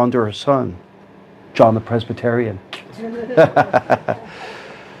passed on to her son, John the Presbyterian.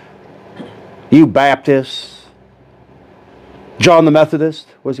 You Baptists. John the Methodist.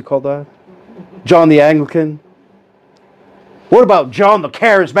 What is he called that? John the Anglican. What about John the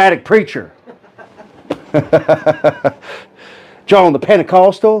Charismatic Preacher? John the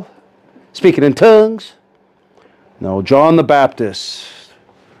Pentecostal, speaking in tongues. No, John the Baptist.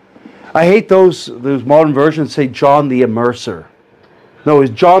 I hate those modern versions say John the Immerser. No,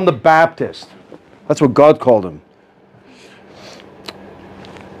 it's John the Baptist. That's what God called him.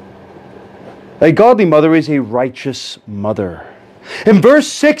 A godly mother is a righteous mother. In verse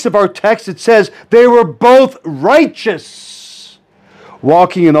 6 of our text, it says, they were both righteous,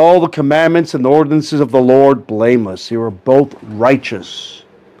 walking in all the commandments and ordinances of the Lord blameless. They were both righteous.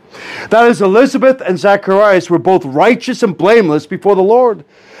 That is, Elizabeth and Zacharias were both righteous and blameless before the Lord.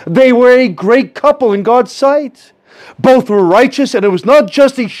 They were a great couple in God's sight. Both were righteous, and it was not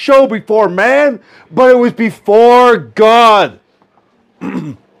just a show before man, but it was before God.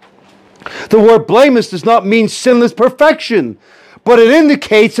 The word blameless does not mean sinless perfection, but it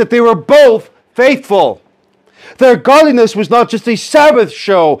indicates that they were both faithful. Their godliness was not just a Sabbath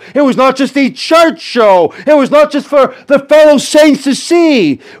show. It was not just a church show. It was not just for the fellow saints to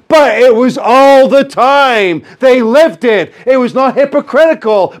see, but it was all the time. They lived it. It was not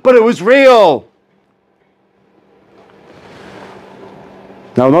hypocritical, but it was real.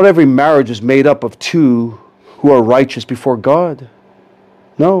 Now, not every marriage is made up of two who are righteous before God.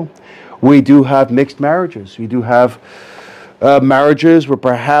 No. We do have mixed marriages. We do have marriages where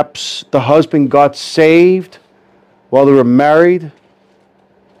perhaps the husband got saved while they were married,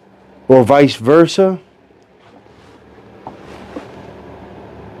 or vice versa.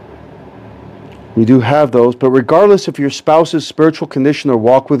 We do have those, but regardless of your spouse's spiritual condition or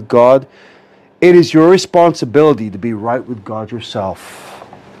walk with God, it is your responsibility to be right with God yourself.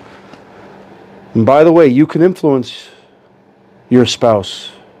 And by the way, you can influence your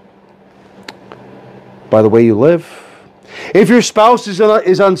spouse by the way you live. If your spouse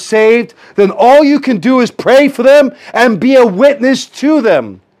is unsaved, then all you can do is pray for them and be a witness to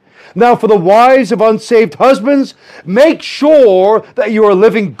them. Now, for the wives of unsaved husbands, make sure that you are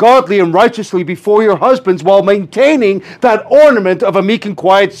living godly and righteously before your husbands while maintaining that ornament of a meek and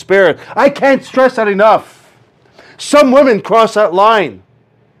quiet spirit. I can't stress that enough. Some women cross that line.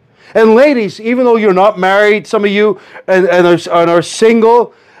 And ladies, even though you're not married, some of you and are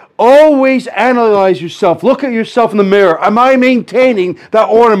single, always analyze yourself. Look at yourself in the mirror. Am I maintaining that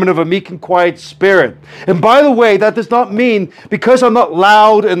ornament of a meek and quiet spirit? And by the way, that does not mean because I'm not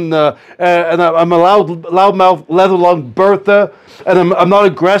loud and I'm a loudmouth, leather-lung Bertha, and I'm not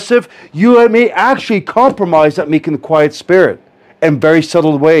aggressive, you may actually compromise that meek and quiet spirit in very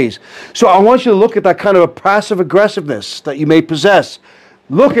subtle ways. So I want you to look at that kind of a passive aggressiveness that you may possess.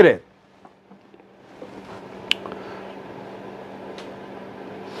 Look at it.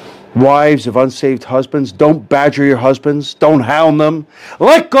 Wives of unsaved husbands, don't badger your husbands. Don't hound them.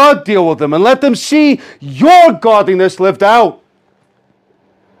 Let God deal with them and let them see your godliness lived out.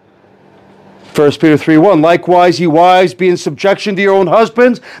 1 Peter 3:1, likewise, ye wives, be in subjection to your own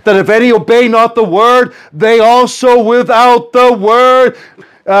husbands, that if any obey not the word, they also without the word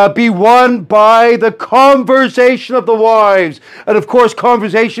be won by the conversation of the wives. And of course,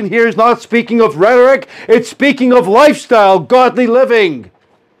 conversation here is not speaking of rhetoric, it's speaking of lifestyle, godly living.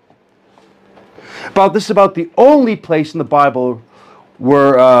 This is about the only place in the Bible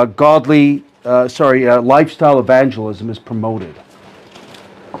where lifestyle evangelism is promoted.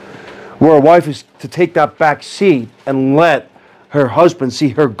 Where a wife is to take that back seat and let her husband see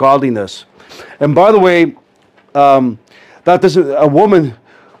her godliness. And by the way, that doesn't. A woman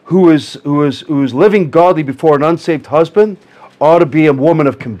who is living godly before an unsaved husband ought to be a woman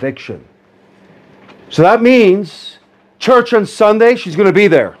of conviction. So that means church on Sunday, she's going to be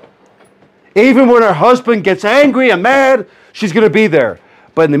there. Even when her husband gets angry and mad, she's going to be there.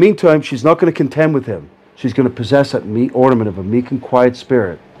 But in the meantime, she's not going to contend with him. She's going to possess that ornament of a meek and quiet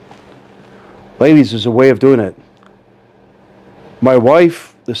spirit. Ladies, there's a way of doing it. My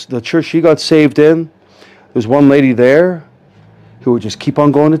wife, the church she got saved in, there's one lady there who would just keep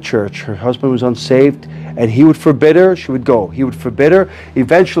on going to church. Her husband was unsaved, and he would forbid her. She would go. He would forbid her.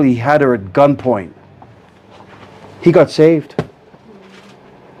 Eventually, he had her at gunpoint. He got saved.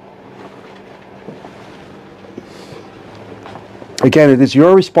 Again, it is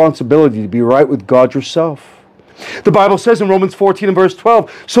your responsibility to be right with God yourself. The Bible says in Romans 14 and verse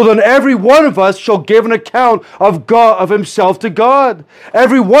 12, so then every one of us shall give an account of God, of himself to God.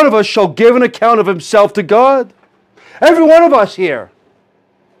 Every one of us shall give an account of himself to God. Every one of us here.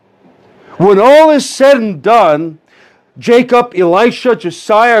 When all is said and done, Jacob, Elisha,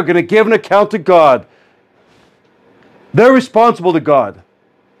 Josiah are going to give an account to God. They're responsible to God.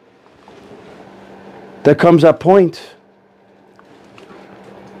 There comes that point.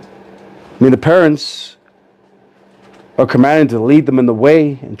 I mean, the parents are commanded to lead them in the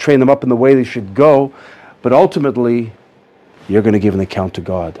way and train them up in the way they should go. But ultimately, you're going to give an account to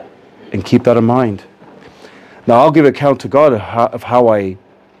God. And keep that in mind. Now, I'll give account to God of how I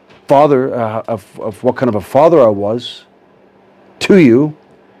father, of what kind of a father I was to you.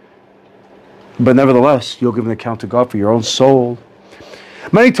 But nevertheless, you'll give an account to God for your own soul.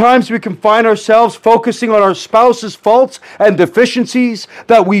 Many times we can find ourselves focusing on our spouse's faults and deficiencies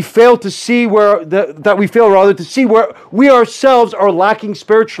that we fail to see where we ourselves are lacking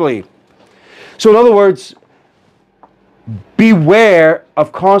spiritually. So in other words, beware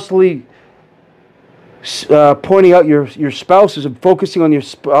of constantly pointing out your spouses and focusing on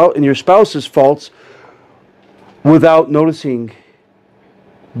your spouse's faults without noticing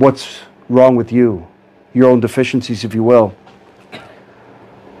what's wrong with you, your own deficiencies, if you will.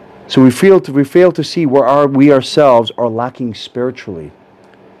 So we fail to see where we ourselves are lacking spiritually.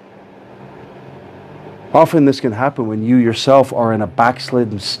 Often this can happen when you yourself are in a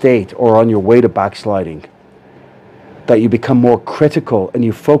backslidden state or on your way to backsliding. That you become more critical and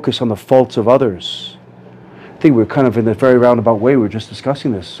you focus on the faults of others. I think we're kind of in a very roundabout way. We were just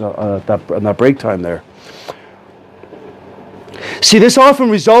discussing this on that break time there. See, this often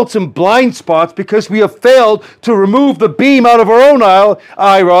results in blind spots because we have failed to remove the beam out of our own eye,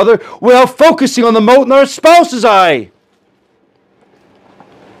 without focusing on the mote in our spouse's eye.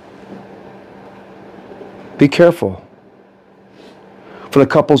 Be careful. For the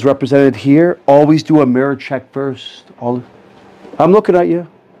couples represented here, always do a mirror check first. I'm looking at you.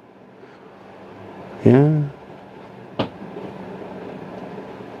 Yeah.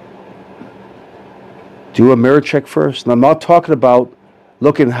 Do a mirror check first. And I'm not talking about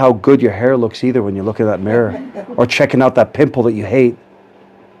looking at how good your hair looks either when you look in that mirror. Or checking out that pimple that you hate.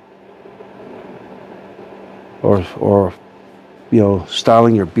 Or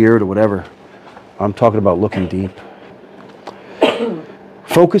styling your beard or whatever. I'm talking about looking deep.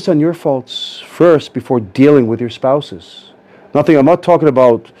 Focus on your faults first before dealing with your spouses. I'm not talking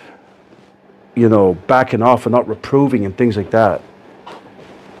about, backing off and not reproving and things like that.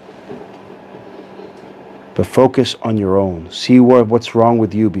 But focus on your own. See what's wrong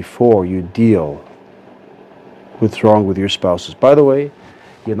with you before you deal with what's wrong with your spouses. By the way,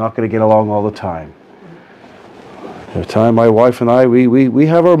 you're not going to get along all the time. The time my wife and I, we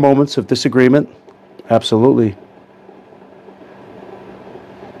have our moments of disagreement. Absolutely.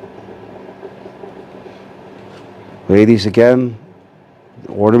 Ladies, again,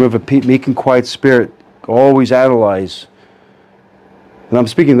 order of a meek and quiet spirit. Always analyze. And I'm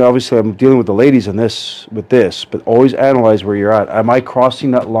dealing with the ladies with this, but always analyze where you're at. Am I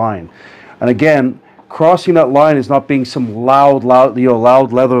crossing that line? And again, crossing that line is not being some loud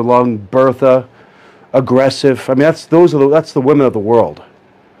leather lung Bertha, aggressive. I mean, that's the women of the world.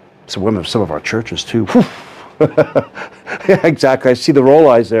 It's the women of some of our churches too. Yeah, exactly. I see the roll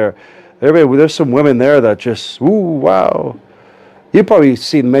eyes there. There's some women there that just, ooh, wow. You've probably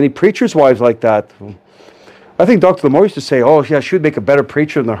seen many preachers' wives like that. I think Dr. Lamore used to say, oh, yeah, she would make a better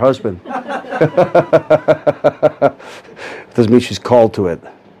preacher than her husband. Doesn't mean she's called to it.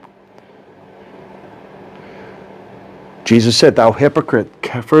 Jesus said, thou hypocrite,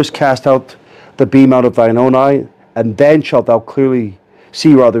 first cast out the beam out of thine own eye, and then shalt thou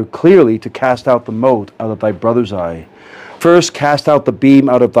see clearly to cast out the mote out of thy brother's eye. First cast out the beam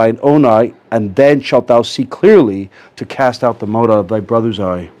out of thine own eye, and then shalt thou see clearly to cast out the mote out of thy brother's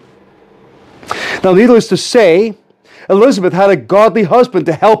eye. Now, needless to say, Elizabeth had a godly husband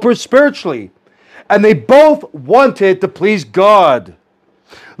to help her spiritually, and they both wanted to please God.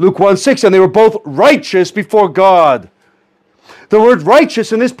 Luke 1:6, and they were both righteous before God. The word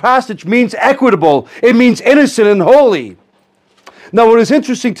righteous in this passage means equitable. It means innocent and holy. Now, what is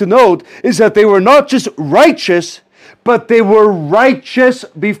interesting to note is that they were not just righteous, but they were righteous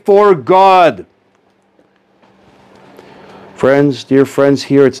before God. Friends, dear friends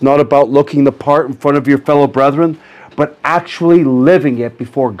here, it's not about looking the part in front of your fellow brethren, but actually living it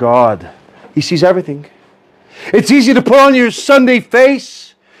before God. He sees everything. It's easy to put on your Sunday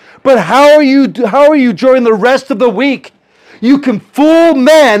face, but how are you during the rest of the week? You can fool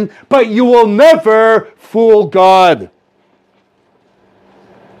men, but you will never fool God.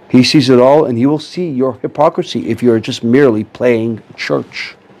 He sees it all, and he will see your hypocrisy if you're just merely playing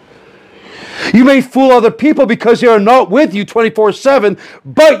church. You may fool other people because they are not with you 24/7,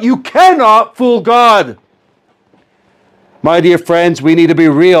 but you cannot fool God. My dear friends, we need to be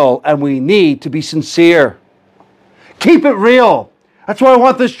real, and we need to be sincere. Keep it real. That's what I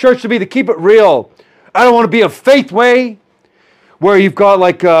want this church to keep it real. I don't want to be a faith way where you've got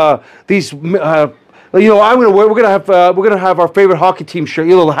these. We're gonna have our favorite hockey team shirt.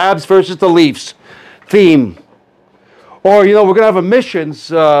 The Habs versus the Leafs theme, or we're gonna have a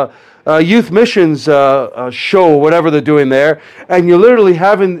missions youth missions show, whatever they're doing there, and you're literally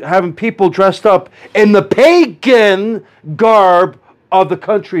having people dressed up in the pagan garb of the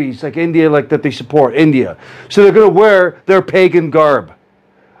countries like India, like that they support, India. So they're going to wear their pagan garb.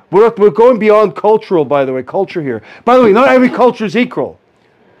 We're going beyond cultural, by the way, culture here. By the way, not every culture is equal.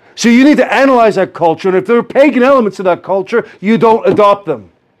 So you need to analyze that culture, and if there are pagan elements in that culture, you don't adopt them.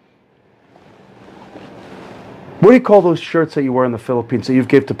 What do you call those shirts that you wear in the Philippines that you've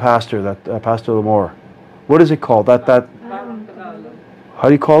given to Pastor, Pastor Lamore? What is it called? How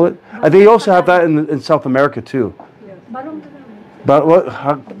do you call it? They also have that in South America too. Barong But what?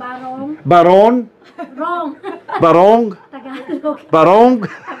 Barong. Baron? Wrong. Barong? Tagalog. Barong?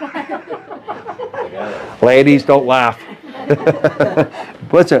 Ladies, don't laugh.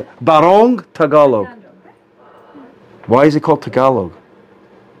 What's it? Barong Tagalog. Why is it called Tagalog?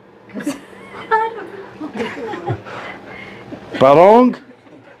 Barong,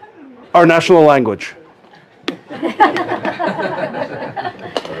 our national language. Wrong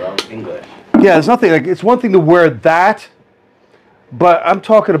English. Yeah, it's nothing like it's one thing to wear that, but I'm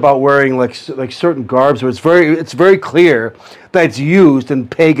talking about wearing like certain garbs where it's very clear that it's used in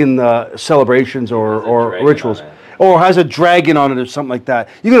pagan celebrations or rituals, or has a dragon on it or something like that.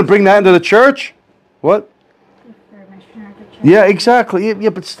 You're gonna bring that into the church? What? Yeah, exactly.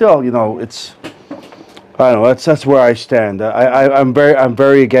 Yeah, but still, it's. I don't know. That's where I stand. I'm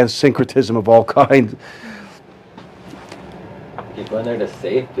very against syncretism of all kinds. You go in there to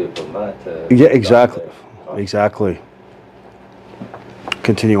save people, not to. Yeah, exactly.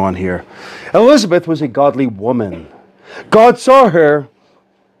 Continue on here. Elizabeth was a godly woman. God saw her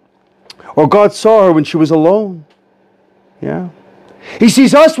when she was alone. Yeah. He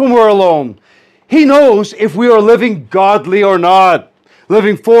sees us when we're alone. He knows if we are living godly or not.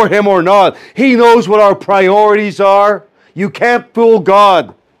 Living for Him or not. He knows what our priorities are. You can't fool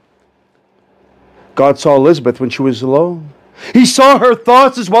God. God saw Elizabeth when she was alone. He saw her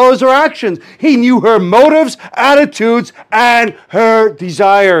thoughts as well as her actions. He knew her motives, attitudes, and her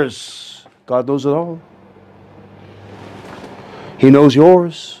desires. God knows it all. He knows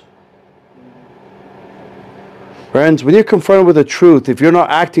yours. Friends, when you're confronted with the truth, if you're not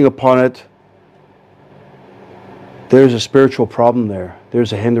acting upon it, there's a spiritual problem there.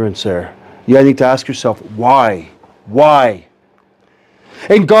 There's a hindrance there. You need to ask yourself, why? Why?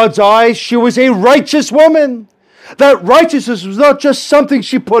 In God's eyes, she was a righteous woman. That righteousness was not just something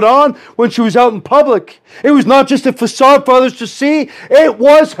she put on when she was out in public. It was not just a facade for others to see. It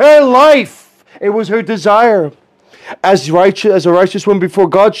was her life. It was her desire. As a righteous woman before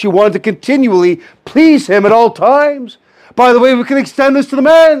God, she wanted to continually please Him at all times. By the way, we can extend this to the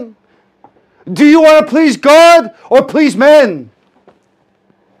men. Do you want to please God or please men?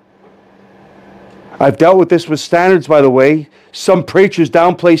 I've dealt with this with standards, by the way. Some preachers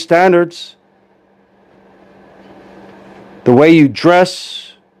downplay standards. The way you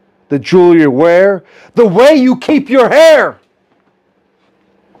dress, the jewelry you wear, the way you keep your hair.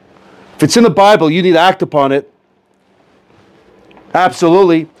 If it's in the Bible, you need to act upon it.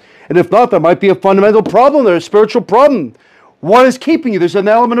 Absolutely. And if not, there might be a fundamental problem there, a spiritual problem. What is keeping you? There's an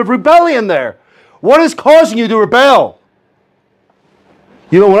element of rebellion there. What is causing you to rebel?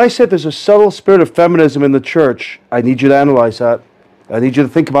 When I said there's a subtle spirit of feminism in the church, I need you to analyze that. I need you to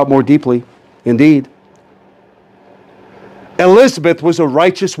think about more deeply. Indeed. Elizabeth was a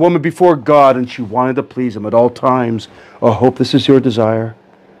righteous woman before God, and she wanted to please Him at all times. I hope this is your desire.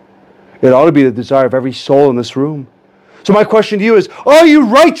 It ought to be the desire of every soul in this room. So my question to you is, are you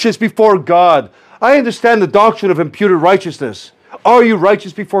righteous before God? I understand the doctrine of imputed righteousness. Are you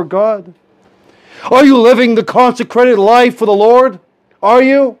righteous before God? Are you living the consecrated life for the Lord? Are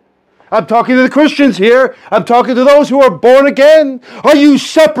you? I'm talking to the Christians here. I'm talking to those who are born again. Are you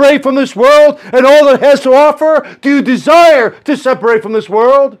separate from this world and all that it has to offer? Do you desire to separate from this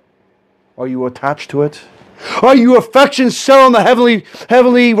world? Are you attached to it? Are your affections set on the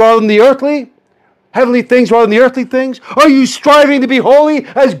heavenly rather than the earthly? Heavenly things rather than the earthly things? Are you striving to be holy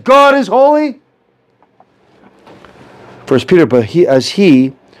as God is holy? 1 Peter, but He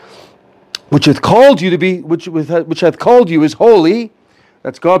which hath called you to be, which hath called you is holy.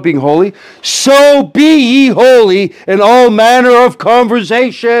 That's God being holy. So be ye holy in all manner of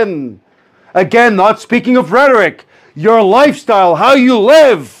conversation. Again, not speaking of rhetoric. Your lifestyle, how you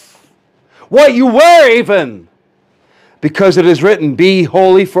live, what you wear even. Because it is written, be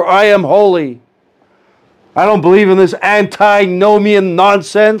holy, for I am holy. I don't believe in this antinomian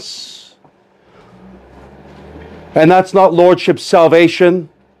nonsense. And that's not lordship salvation.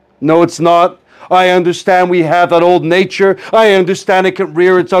 No, it's not. I understand we have that old nature. I understand it can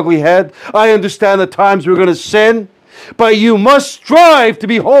rear its ugly head. I understand the times we're going to sin. but you must strive to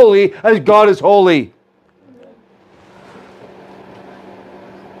be holy as God is holy.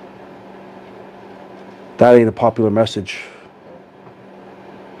 That ain't a popular message.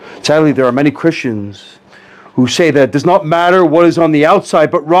 Sadly, there are many Christians who say that it does not matter what is on the outside,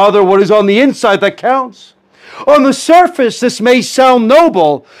 but rather what is on the inside that counts. On the surface, this may sound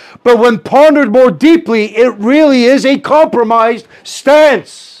noble, but when pondered more deeply, it really is a compromised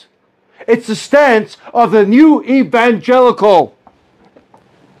stance. It's the stance of the new evangelical.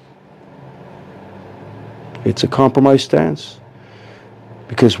 It's a compromised stance.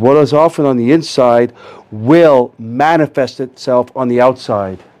 Because what is often on the inside will manifest itself on the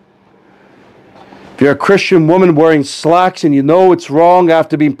outside. If you're a Christian woman wearing slacks and you know it's wrong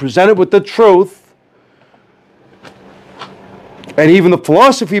after being presented with the truth, and even the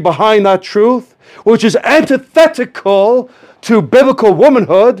philosophy behind that truth, which is antithetical to biblical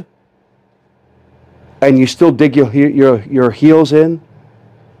womanhood, and you still dig your heels in,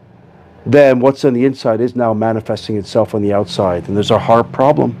 then what's on the inside is now manifesting itself on the outside. And there's a heart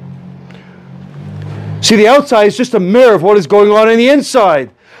problem. See, the outside is just a mirror of what is going on in the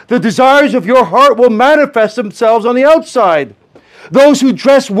inside. The desires of your heart will manifest themselves on the outside. Those who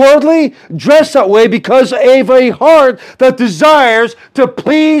dress worldly dress that way because of a heart that desires to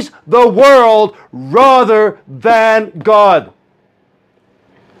please the world rather than God.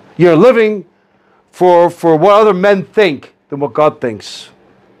 You're living for what other men think than what God thinks.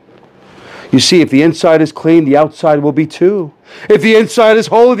 You see, if the inside is clean, the outside will be too. If the inside is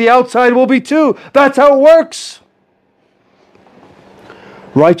holy, the outside will be too. That's how it works.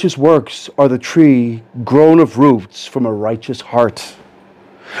 Righteous works are the tree grown of roots from a righteous heart.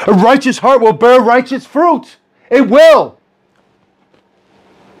 A righteous heart will bear righteous fruit. It will.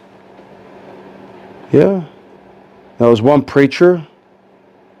 Yeah. There was one preacher.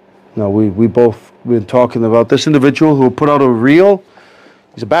 Now, we both been talking about this individual who put out a reel.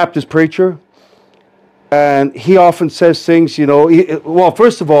 He's a Baptist preacher. And he often says things, well,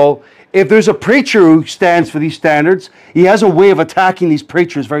 first of all, if there's a preacher who stands for these standards, he has a way of attacking these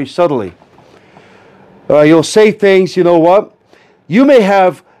preachers very subtly. You'll say things, you know what? You may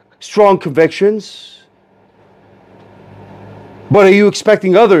have strong convictions, but are you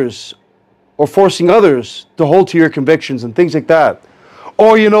expecting others or forcing others to hold to your convictions and things like that?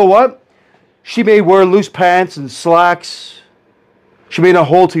 Or you know what? She may wear loose pants and slacks. She may not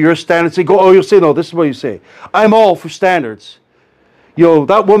hold to your standards. You'll say, no, this is what you say. I'm all for standards.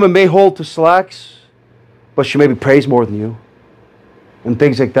 That woman may hold to slacks, but she maybe prays more than you. And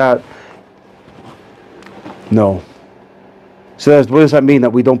things like that. No. So what does that mean?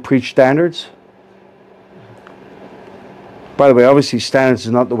 That we don't preach standards? By the way, obviously standards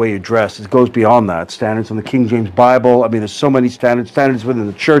is not the way you dress. It goes beyond that. Standards in the King James Bible. I mean, there's so many standards. Standards within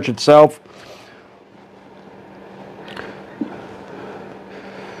the church itself.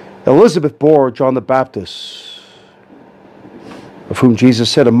 Elizabeth bore John the Baptist, of whom Jesus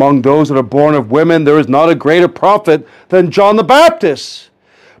said, among those that are born of women, there is not a greater prophet than John the Baptist.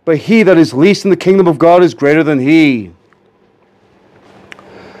 But he that is least in the kingdom of God is greater than he.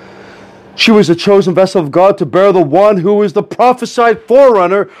 She was a chosen vessel of God to bear the one who is the prophesied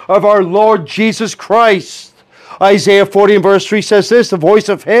forerunner of our Lord Jesus Christ. Isaiah 40 and verse 3 says this, the voice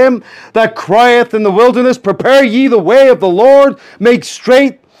of him that crieth in the wilderness, prepare ye the way of the Lord, make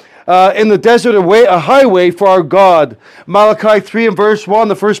straight in the desert a highway for our God. Malachi 3 and verse 1,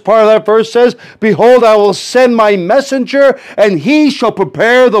 the first part of that verse says, behold, I will send my messenger, and he shall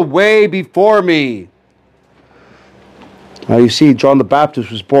prepare the way before me. Now you see, John the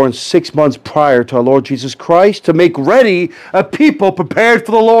Baptist was born 6 months prior to our Lord Jesus Christ to make ready a people prepared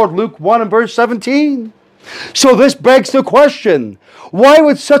for the Lord. Luke 1 and verse 17. So this begs the question, why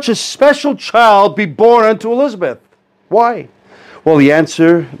would such a special child be born unto Elizabeth? Why? Well, the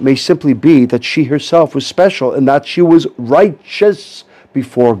answer may simply be that she herself was special and that she was righteous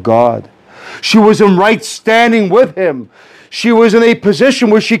before God. She was in right standing with him. She was in a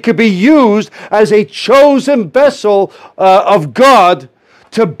position where she could be used as a chosen vessel of God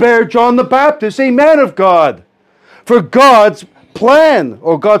to bear John the Baptist, a man of God, for God's plan,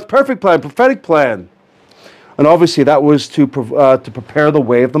 or God's perfect plan, prophetic plan. And obviously that was to prepare the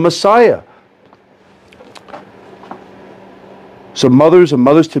way of the Messiah. So mothers and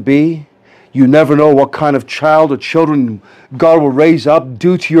mothers-to-be, you never know what kind of child or children God will raise up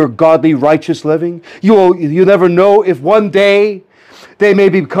due to your godly, righteous living. You never know if one day they may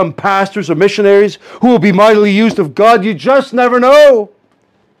become pastors or missionaries who will be mightily used of God. You just never know.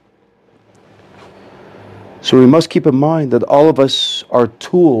 So we must keep in mind that all of us are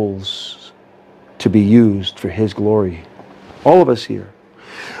tools to be used for His glory. All of us here.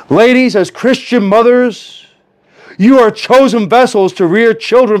 Ladies, as Christian mothers, You are chosen vessels to rear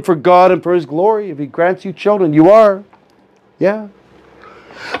children for God and for His glory. If He grants you children, you are. Yeah.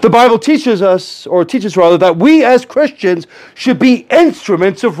 The Bible teaches us, or teaches rather, that we as Christians should be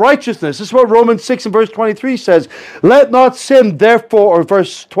instruments of righteousness. This is what Romans 6 and verse 23 says. Let not sin therefore, or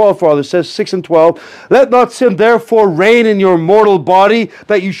verse 12 rather says, 6 and 12, let not sin therefore reign in your mortal body,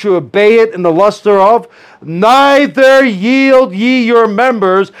 that you should obey it in the lust thereof. Neither yield ye your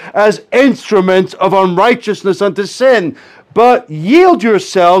members as instruments of unrighteousness unto sin, but yield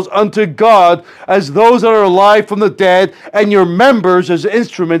yourselves unto God as those that are alive from the dead, and your members as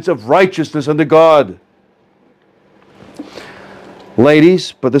instruments of righteousness unto God.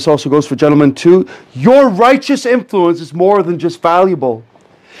 Ladies, but this also goes for gentlemen too, your righteous influence is more than just valuable.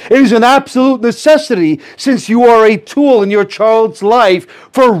 It is an absolute necessity, since you are a tool in your child's life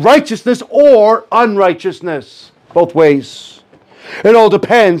for righteousness or unrighteousness. Both ways. It all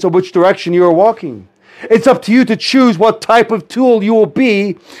depends on which direction you are walking. It's up to you to choose what type of tool you will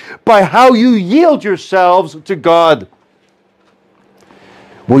be by how you yield yourselves to God.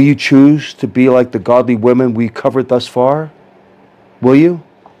 Will you choose to be like the godly women we covered thus far? Will you?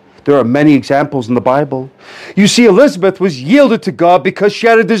 There are many examples in the Bible. You see, Elizabeth was yielded to God because she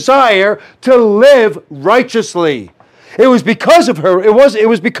had a desire to live righteously. It was because of her, it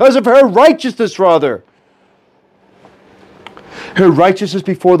was because of her righteousness rather. Her righteousness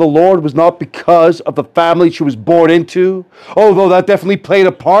before the Lord was not because of the family she was born into, although that definitely played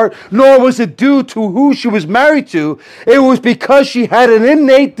a part, nor was it due to who she was married to. It was because she had an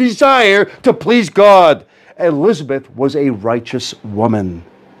innate desire to please God. Elizabeth was a righteous woman.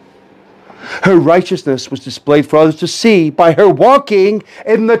 Her righteousness was displayed for others to see by her walking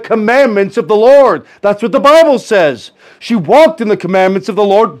in the commandments of the Lord. That's what the Bible says. She walked in the commandments of the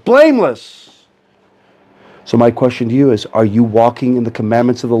Lord blameless. So my question to you is, are you walking in the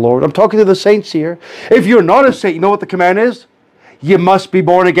commandments of the Lord? I'm talking to the saints here. If you're not a saint, you know what the command is? You must be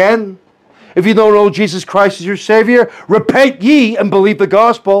born again. If you don't know Jesus Christ as your Savior, repent ye and believe the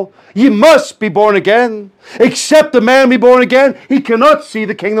gospel. You must be born again. Except a man be born again, he cannot see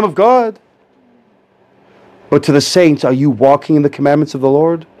the kingdom of God. But to the saints, are you walking in the commandments of the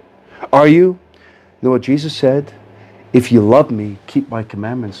Lord? Are you? You know what Jesus said? If you love me, keep my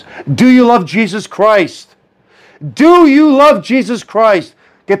commandments. Do you love Jesus Christ? Do you love Jesus Christ?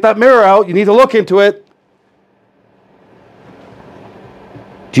 Get that mirror out. You need to look into it.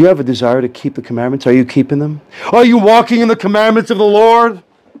 Do you have a desire to keep the commandments? Are you keeping them? Are you walking in the commandments of the Lord?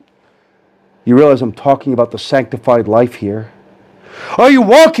 You realize I'm talking about the sanctified life here. Are you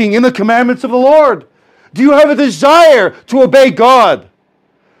walking in the commandments of the Lord? Do you have a desire to obey God?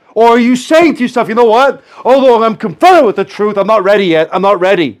 Or are you saying to yourself, you know what? Although I'm confronted with the truth, I'm not ready yet. I'm not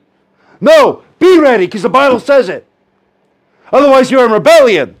ready. No, be ready, because the Bible says it. Otherwise, you're in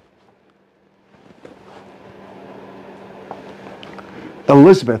rebellion.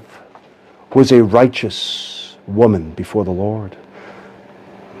 Elizabeth was a righteous woman before the Lord.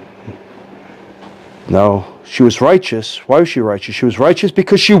 No, she was righteous. Why was she righteous? She was righteous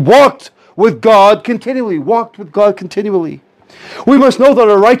because she walked with God continually. Walked with God continually. We must know that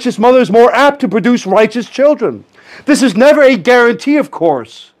a righteous mother is more apt to produce righteous children. This is never a guarantee, of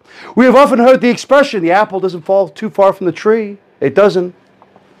course. We have often heard the expression, the apple doesn't fall too far from the tree. It doesn't.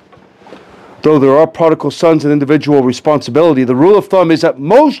 Though there are prodigal sons and individual responsibility, the rule of thumb is that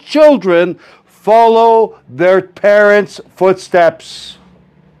most children follow their parents' footsteps.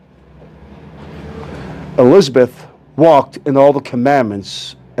 Elizabeth walked in all the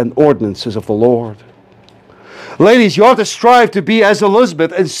commandments and ordinances of the Lord. Ladies, you ought to strive to be as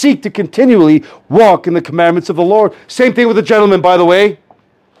Elizabeth and seek to continually walk in the commandments of the Lord. Same thing with the gentleman, by the way.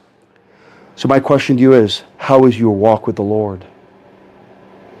 So my question to you is, how is your walk with the Lord?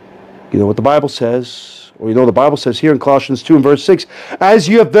 You know what the Bible says, or you know the Bible says here in Colossians 2 and verse 6, as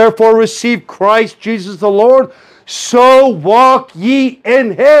you have therefore received Christ Jesus the Lord, so walk ye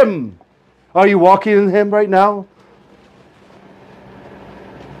in Him. Are you walking in Him right now?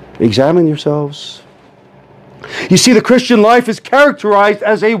 Examine yourselves. You see, the Christian life is characterized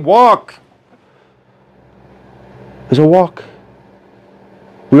as a walk. As a walk.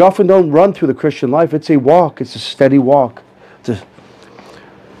 We often don't run through the Christian life. It's a walk. It's a steady walk.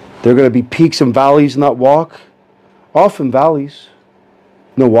 There are going to be peaks and valleys in that walk. Often valleys.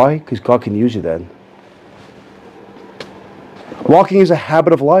 You know why? Because God can use you then. Walking is a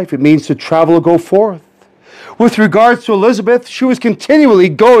habit of life. It means to travel or go forth. With regards to Elizabeth, she was continually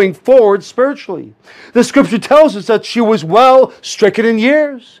going forward spiritually. The scripture tells us that she was well stricken in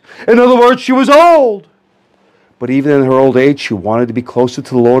years. In other words, she was old. But even in her old age, she wanted to be closer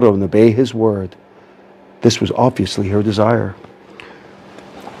to the Lord and obey His word. This was obviously her desire.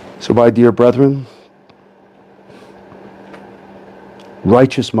 So my dear brethren,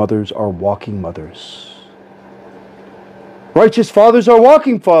 Righteous mothers are walking mothers. Righteous fathers are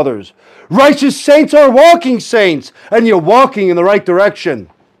walking fathers. Righteous saints are walking saints. And you're walking in the right direction.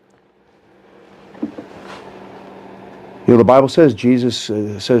 You know, the Bible says Jesus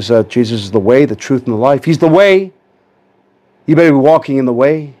that Jesus is the way, the truth, and the life. He's the way. You better be walking in the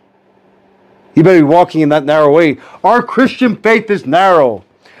way. You better be walking in that narrow way. Our Christian faith is narrow.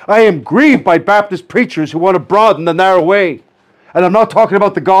 I am grieved by Baptist preachers who want to broaden the narrow way. And I'm not talking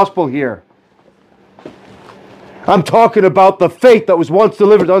about the gospel here. I'm talking about the faith that was once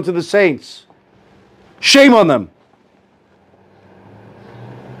delivered unto the saints. Shame on them.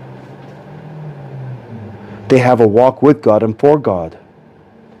 They have a walk with God and for God.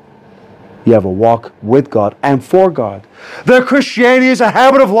 You have a walk with God and for God. Their Christianity is a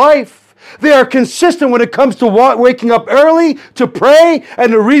habit of life. They are consistent when it comes to waking up early to pray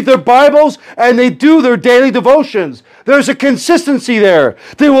and to read their Bibles, and they do their daily devotions. There's a consistency there.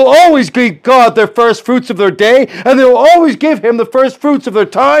 They will always give God their first fruits of their day, and they will always give Him the first fruits of their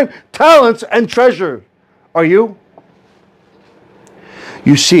time, talents, and treasure. Are you?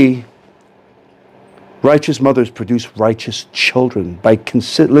 You see, righteous mothers produce righteous children by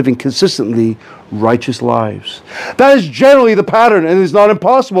living consistently righteous lives. That is generally the pattern, and it is not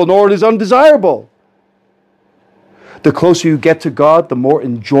impossible, nor it is undesirable. The closer you get to God, the more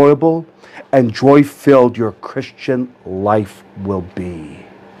enjoyable and joy-filled your Christian life will be.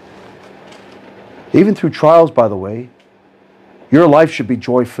 Even through trials, by the way, your life should be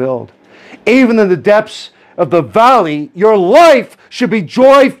joy-filled. Even in the depths of the valley, your life should be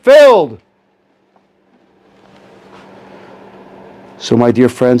joy-filled. So, my dear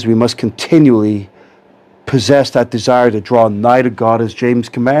friends, we must continually possess that desire to draw nigh to God as James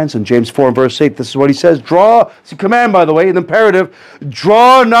commands. In James 4 and verse 8, this is what he says. It's a command, by the way, an imperative.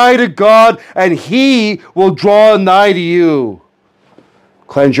 Draw nigh to God, and He will draw nigh to you.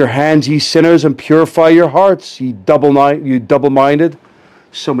 Cleanse your hands, ye sinners, and purify your hearts, ye double-minded.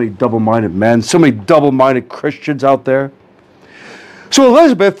 So many double-minded men, so many double-minded Christians out there. So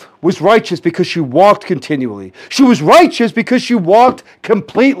Elizabeth was righteous because she walked continually. She was righteous because she walked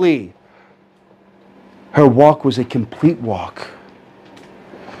completely. Her walk was a complete walk.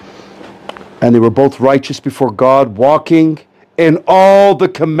 And they were both righteous before God, walking in all the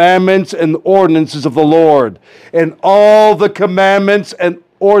commandments and ordinances of the Lord. In all the commandments and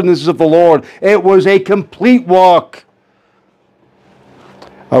ordinances of the Lord. It was a complete walk.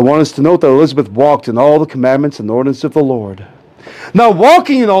 I want us to note that Elizabeth walked in all the commandments and ordinances of the Lord. Now,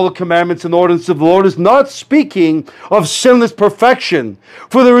 walking in all the commandments and ordinances of the Lord is not speaking of sinless perfection,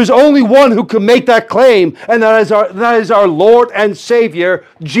 for there is only one who can make that claim, and that is our Lord and Savior,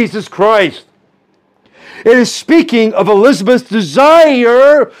 Jesus Christ. It is speaking of Elizabeth's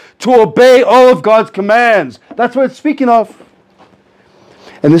desire to obey all of God's commands. That's what it's speaking of.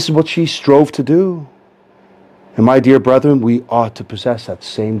 And this is what she strove to do. And my dear brethren, we ought to possess that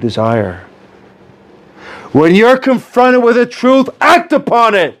same desire. When you're confronted with the truth, act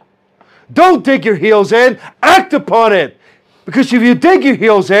upon it. Don't dig your heels in, act upon it. Because if you dig your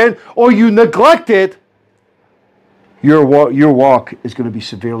heels in or you neglect it, your walk is going to be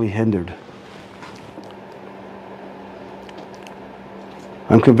severely hindered.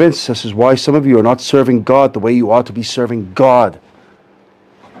 I'm convinced this is why some of you are not serving God the way you ought to be serving God.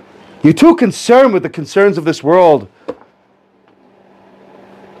 You're too concerned with the concerns of this world.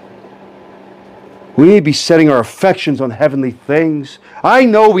 We need to be setting our affections on heavenly things. I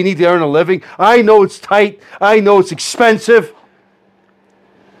know we need to earn a living. I know it's tight. I know it's expensive.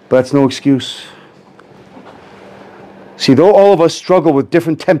 But that's no excuse. See, though all of us struggle with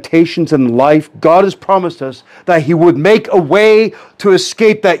different temptations in life, God has promised us that He would make a way to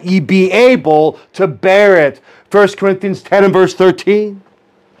escape, that ye be able to bear it. 1 Corinthians 10 and verse 13.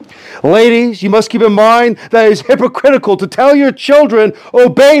 Ladies, you must keep in mind that it is hypocritical to tell your children,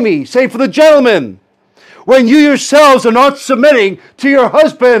 obey me, say for the gentleman, when you yourselves are not submitting to your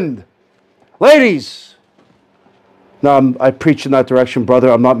husband. Ladies. Now, I preach in that direction, brother.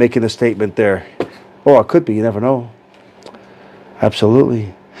 I'm not making a statement there. Or I could be, you never know.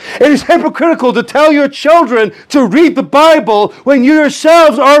 Absolutely. It is hypocritical to tell your children to read the Bible when you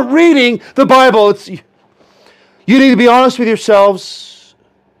yourselves aren't reading the Bible. You need to be honest with yourselves.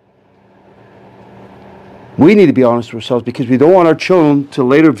 We need to be honest with ourselves because we don't want our children to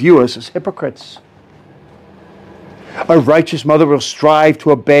later view us as hypocrites. A righteous mother will strive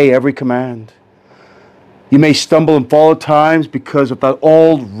to obey every command. You may stumble and fall at times because of that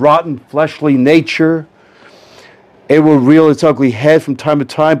old, rotten, fleshly nature. It will reel its ugly head from time to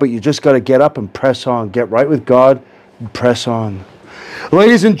time, but you just got to get up and press on. Get right with God and press on.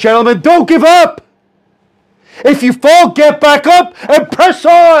 Ladies and gentlemen, don't give up. If you fall, get back up and press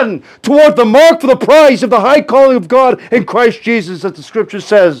on toward the mark for the prize of the high calling of God in Christ Jesus, as the scripture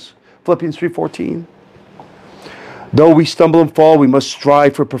says. Philippians 3:14. Though we stumble and fall, we must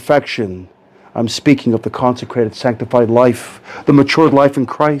strive for perfection. I'm speaking of the consecrated, sanctified life, the matured life in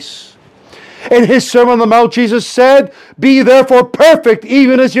Christ. In his Sermon on the Mount, Jesus said, "Be ye therefore perfect,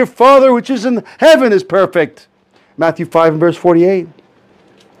 even as your Father which is in heaven is perfect." Matthew 5 and verse 48.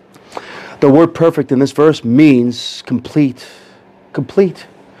 The word perfect in this verse means complete. Complete.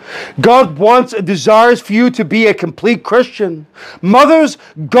 God wants and desires for you to be a complete Christian. Mothers,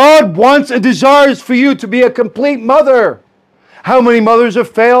 God wants and desires for you to be a complete mother. How many mothers have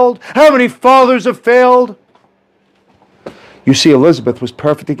failed? How many fathers have failed? You see, Elizabeth was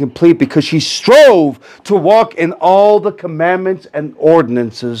perfect and complete because she strove to walk in all the commandments and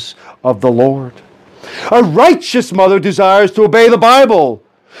ordinances of the Lord. A righteous mother desires to obey the Bible.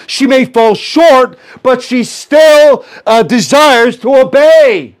 She may fall short, but she still desires to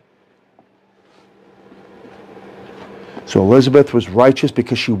obey. So Elizabeth was righteous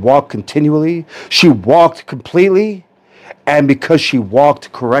because she walked continually, she walked completely, and because she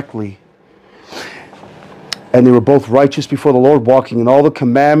walked correctly. And they were both righteous before the Lord, walking in all the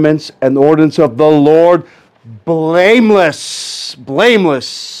commandments and ordinance of the Lord, blameless.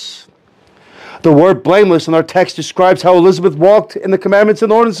 Blameless. The word blameless in our text describes how Elizabeth walked in the commandments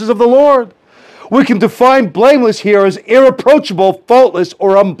and ordinances of the Lord. We can define blameless here as irreproachable, faultless,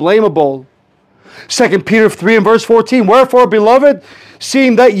 or unblameable. 2 Peter 3 and verse 14, "Wherefore, beloved,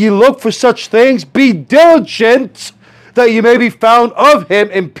 seeing that ye look for such things, be diligent that ye may be found of him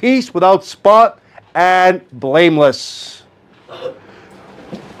in peace, without spot, and blameless."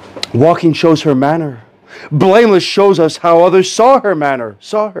 Walking shows her manner. Blameless shows us how others saw her manner,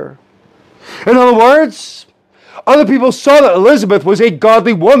 saw her. In other words, other people saw that Elizabeth was a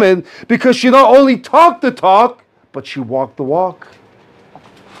godly woman because she not only talked the talk, but she walked the walk.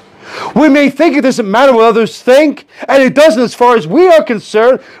 We may think it doesn't matter what others think, and it doesn't as far as we are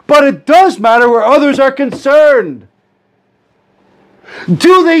concerned, but it does matter where others are concerned.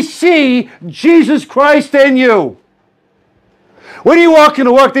 Do they see Jesus Christ in you? When you walk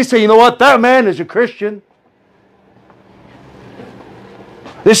into work, they say, "You know what? That man is a Christian.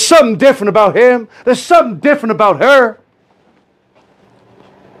 There's something different about him. There's something different about her."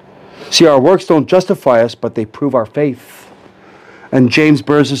 See, our works don't justify us, but they prove our faith. And James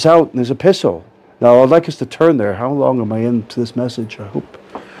bears this out in his epistle. Now, I'd like us to turn there. How long am I into this message? I hope.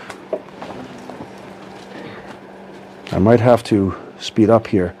 I might have to speed up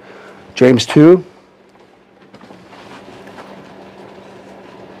here. James 2.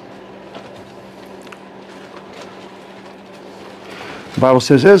 The Bible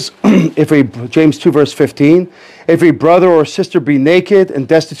says this, James 2 verse 15, "If a brother or sister be naked and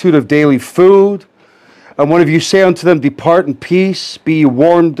destitute of daily food, and one of you say unto them, Depart in peace, be ye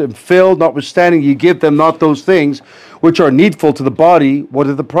warmed and filled, notwithstanding ye give them not those things which are needful to the body, what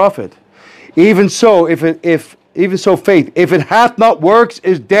is the profit? Even so, faith, if it hath not works,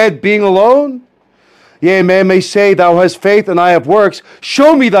 is dead being alone. Yea, a man may say, Thou hast faith, and I have works.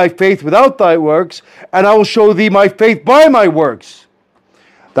 Show me thy faith without thy works, and I will show thee my faith by my works.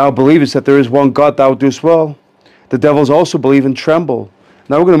 Thou believest that there is one God, thou doest well. The devils also believe and tremble."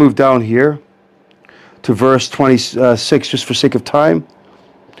 Now we're going to move down here to verse 26, just for sake of time.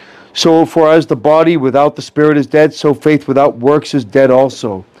 "So for as the body without the spirit is dead, so faith without works is dead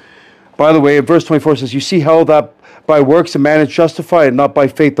also." By the way, verse 24 says, "You see how that by works a man is justified, and not by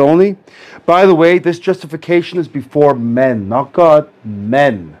faith only." By the way, this justification is before men, not God,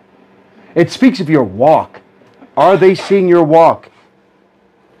 men. It speaks of your walk. Are they seeing your walk?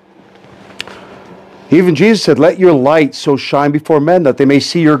 Even Jesus said, "Let your light so shine before men that they may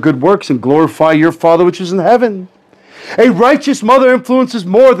see your good works and glorify your Father which is in heaven." A righteous mother influences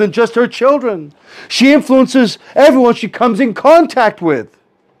more than just her children. She influences everyone she comes in contact with.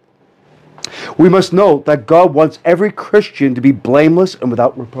 We must note that God wants every Christian to be blameless and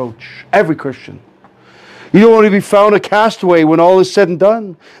without reproach. Every Christian. You don't want to be found a castaway when all is said and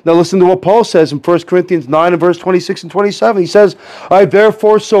done. Now listen to what Paul says in 1 Corinthians 9 and verse 26 and 27. He says, "I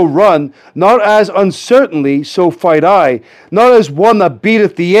therefore so run, not as uncertainly, so fight I, not as one that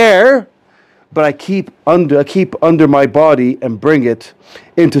beateth the air, but I keep under my body and bring it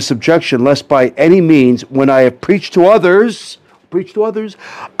into subjection, lest by any means, when I have preached to others,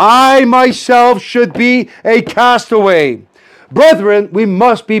 I myself should be a castaway. Brethren, we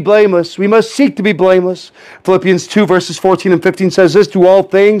must be blameless. We must seek to be blameless." Philippians 2 verses 14 and 15 says this, "Do all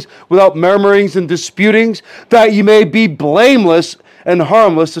things without murmurings and disputings, that ye may be blameless and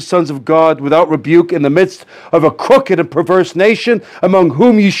harmless, the sons of God, without rebuke, in the midst of a crooked and perverse nation, among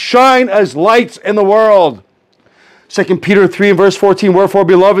whom ye shine as lights in the world." 2 Peter 3 and verse 14, wherefore,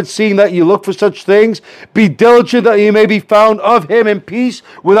 beloved, seeing that you look for such things, be diligent that you may be found of him in peace,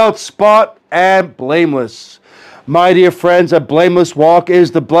 without spot and blameless. My dear friends, a blameless walk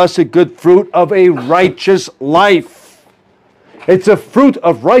is the blessed good fruit of a righteous life. It's a fruit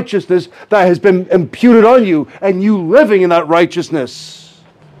of righteousness that has been imputed on you, and you living in that righteousness.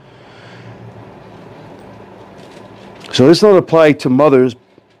 So this does not apply to mothers.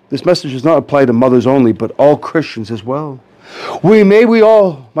 This message does not apply to mothers only, but all Christians as well. We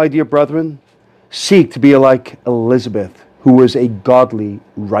all, my dear brethren, seek to be like Elizabeth, who was a godly,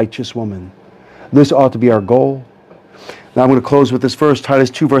 righteous woman. This ought to be our goal. Now I'm going to close with this verse, Titus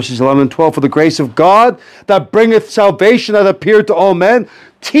 2, verses 11 and 12. For the grace of God that bringeth salvation hath appeared to all men,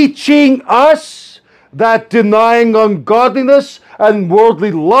 teaching us that denying ungodliness and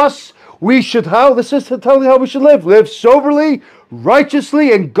worldly lusts, we should how? This is telling how we should live. Live soberly,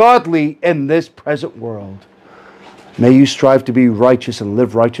 righteously, and godly in this present world. May you strive to be righteous and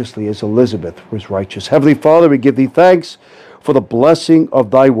live righteously as Elizabeth was righteous. Heavenly Father, we give thee thanks for the blessing of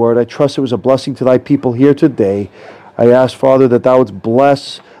thy word. I trust it was a blessing to thy people here today. I ask, Father, that thou wouldst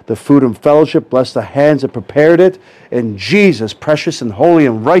bless the food and fellowship, bless the hands that prepared it. In Jesus' precious and holy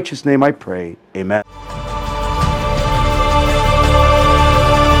and righteous name I pray. Amen.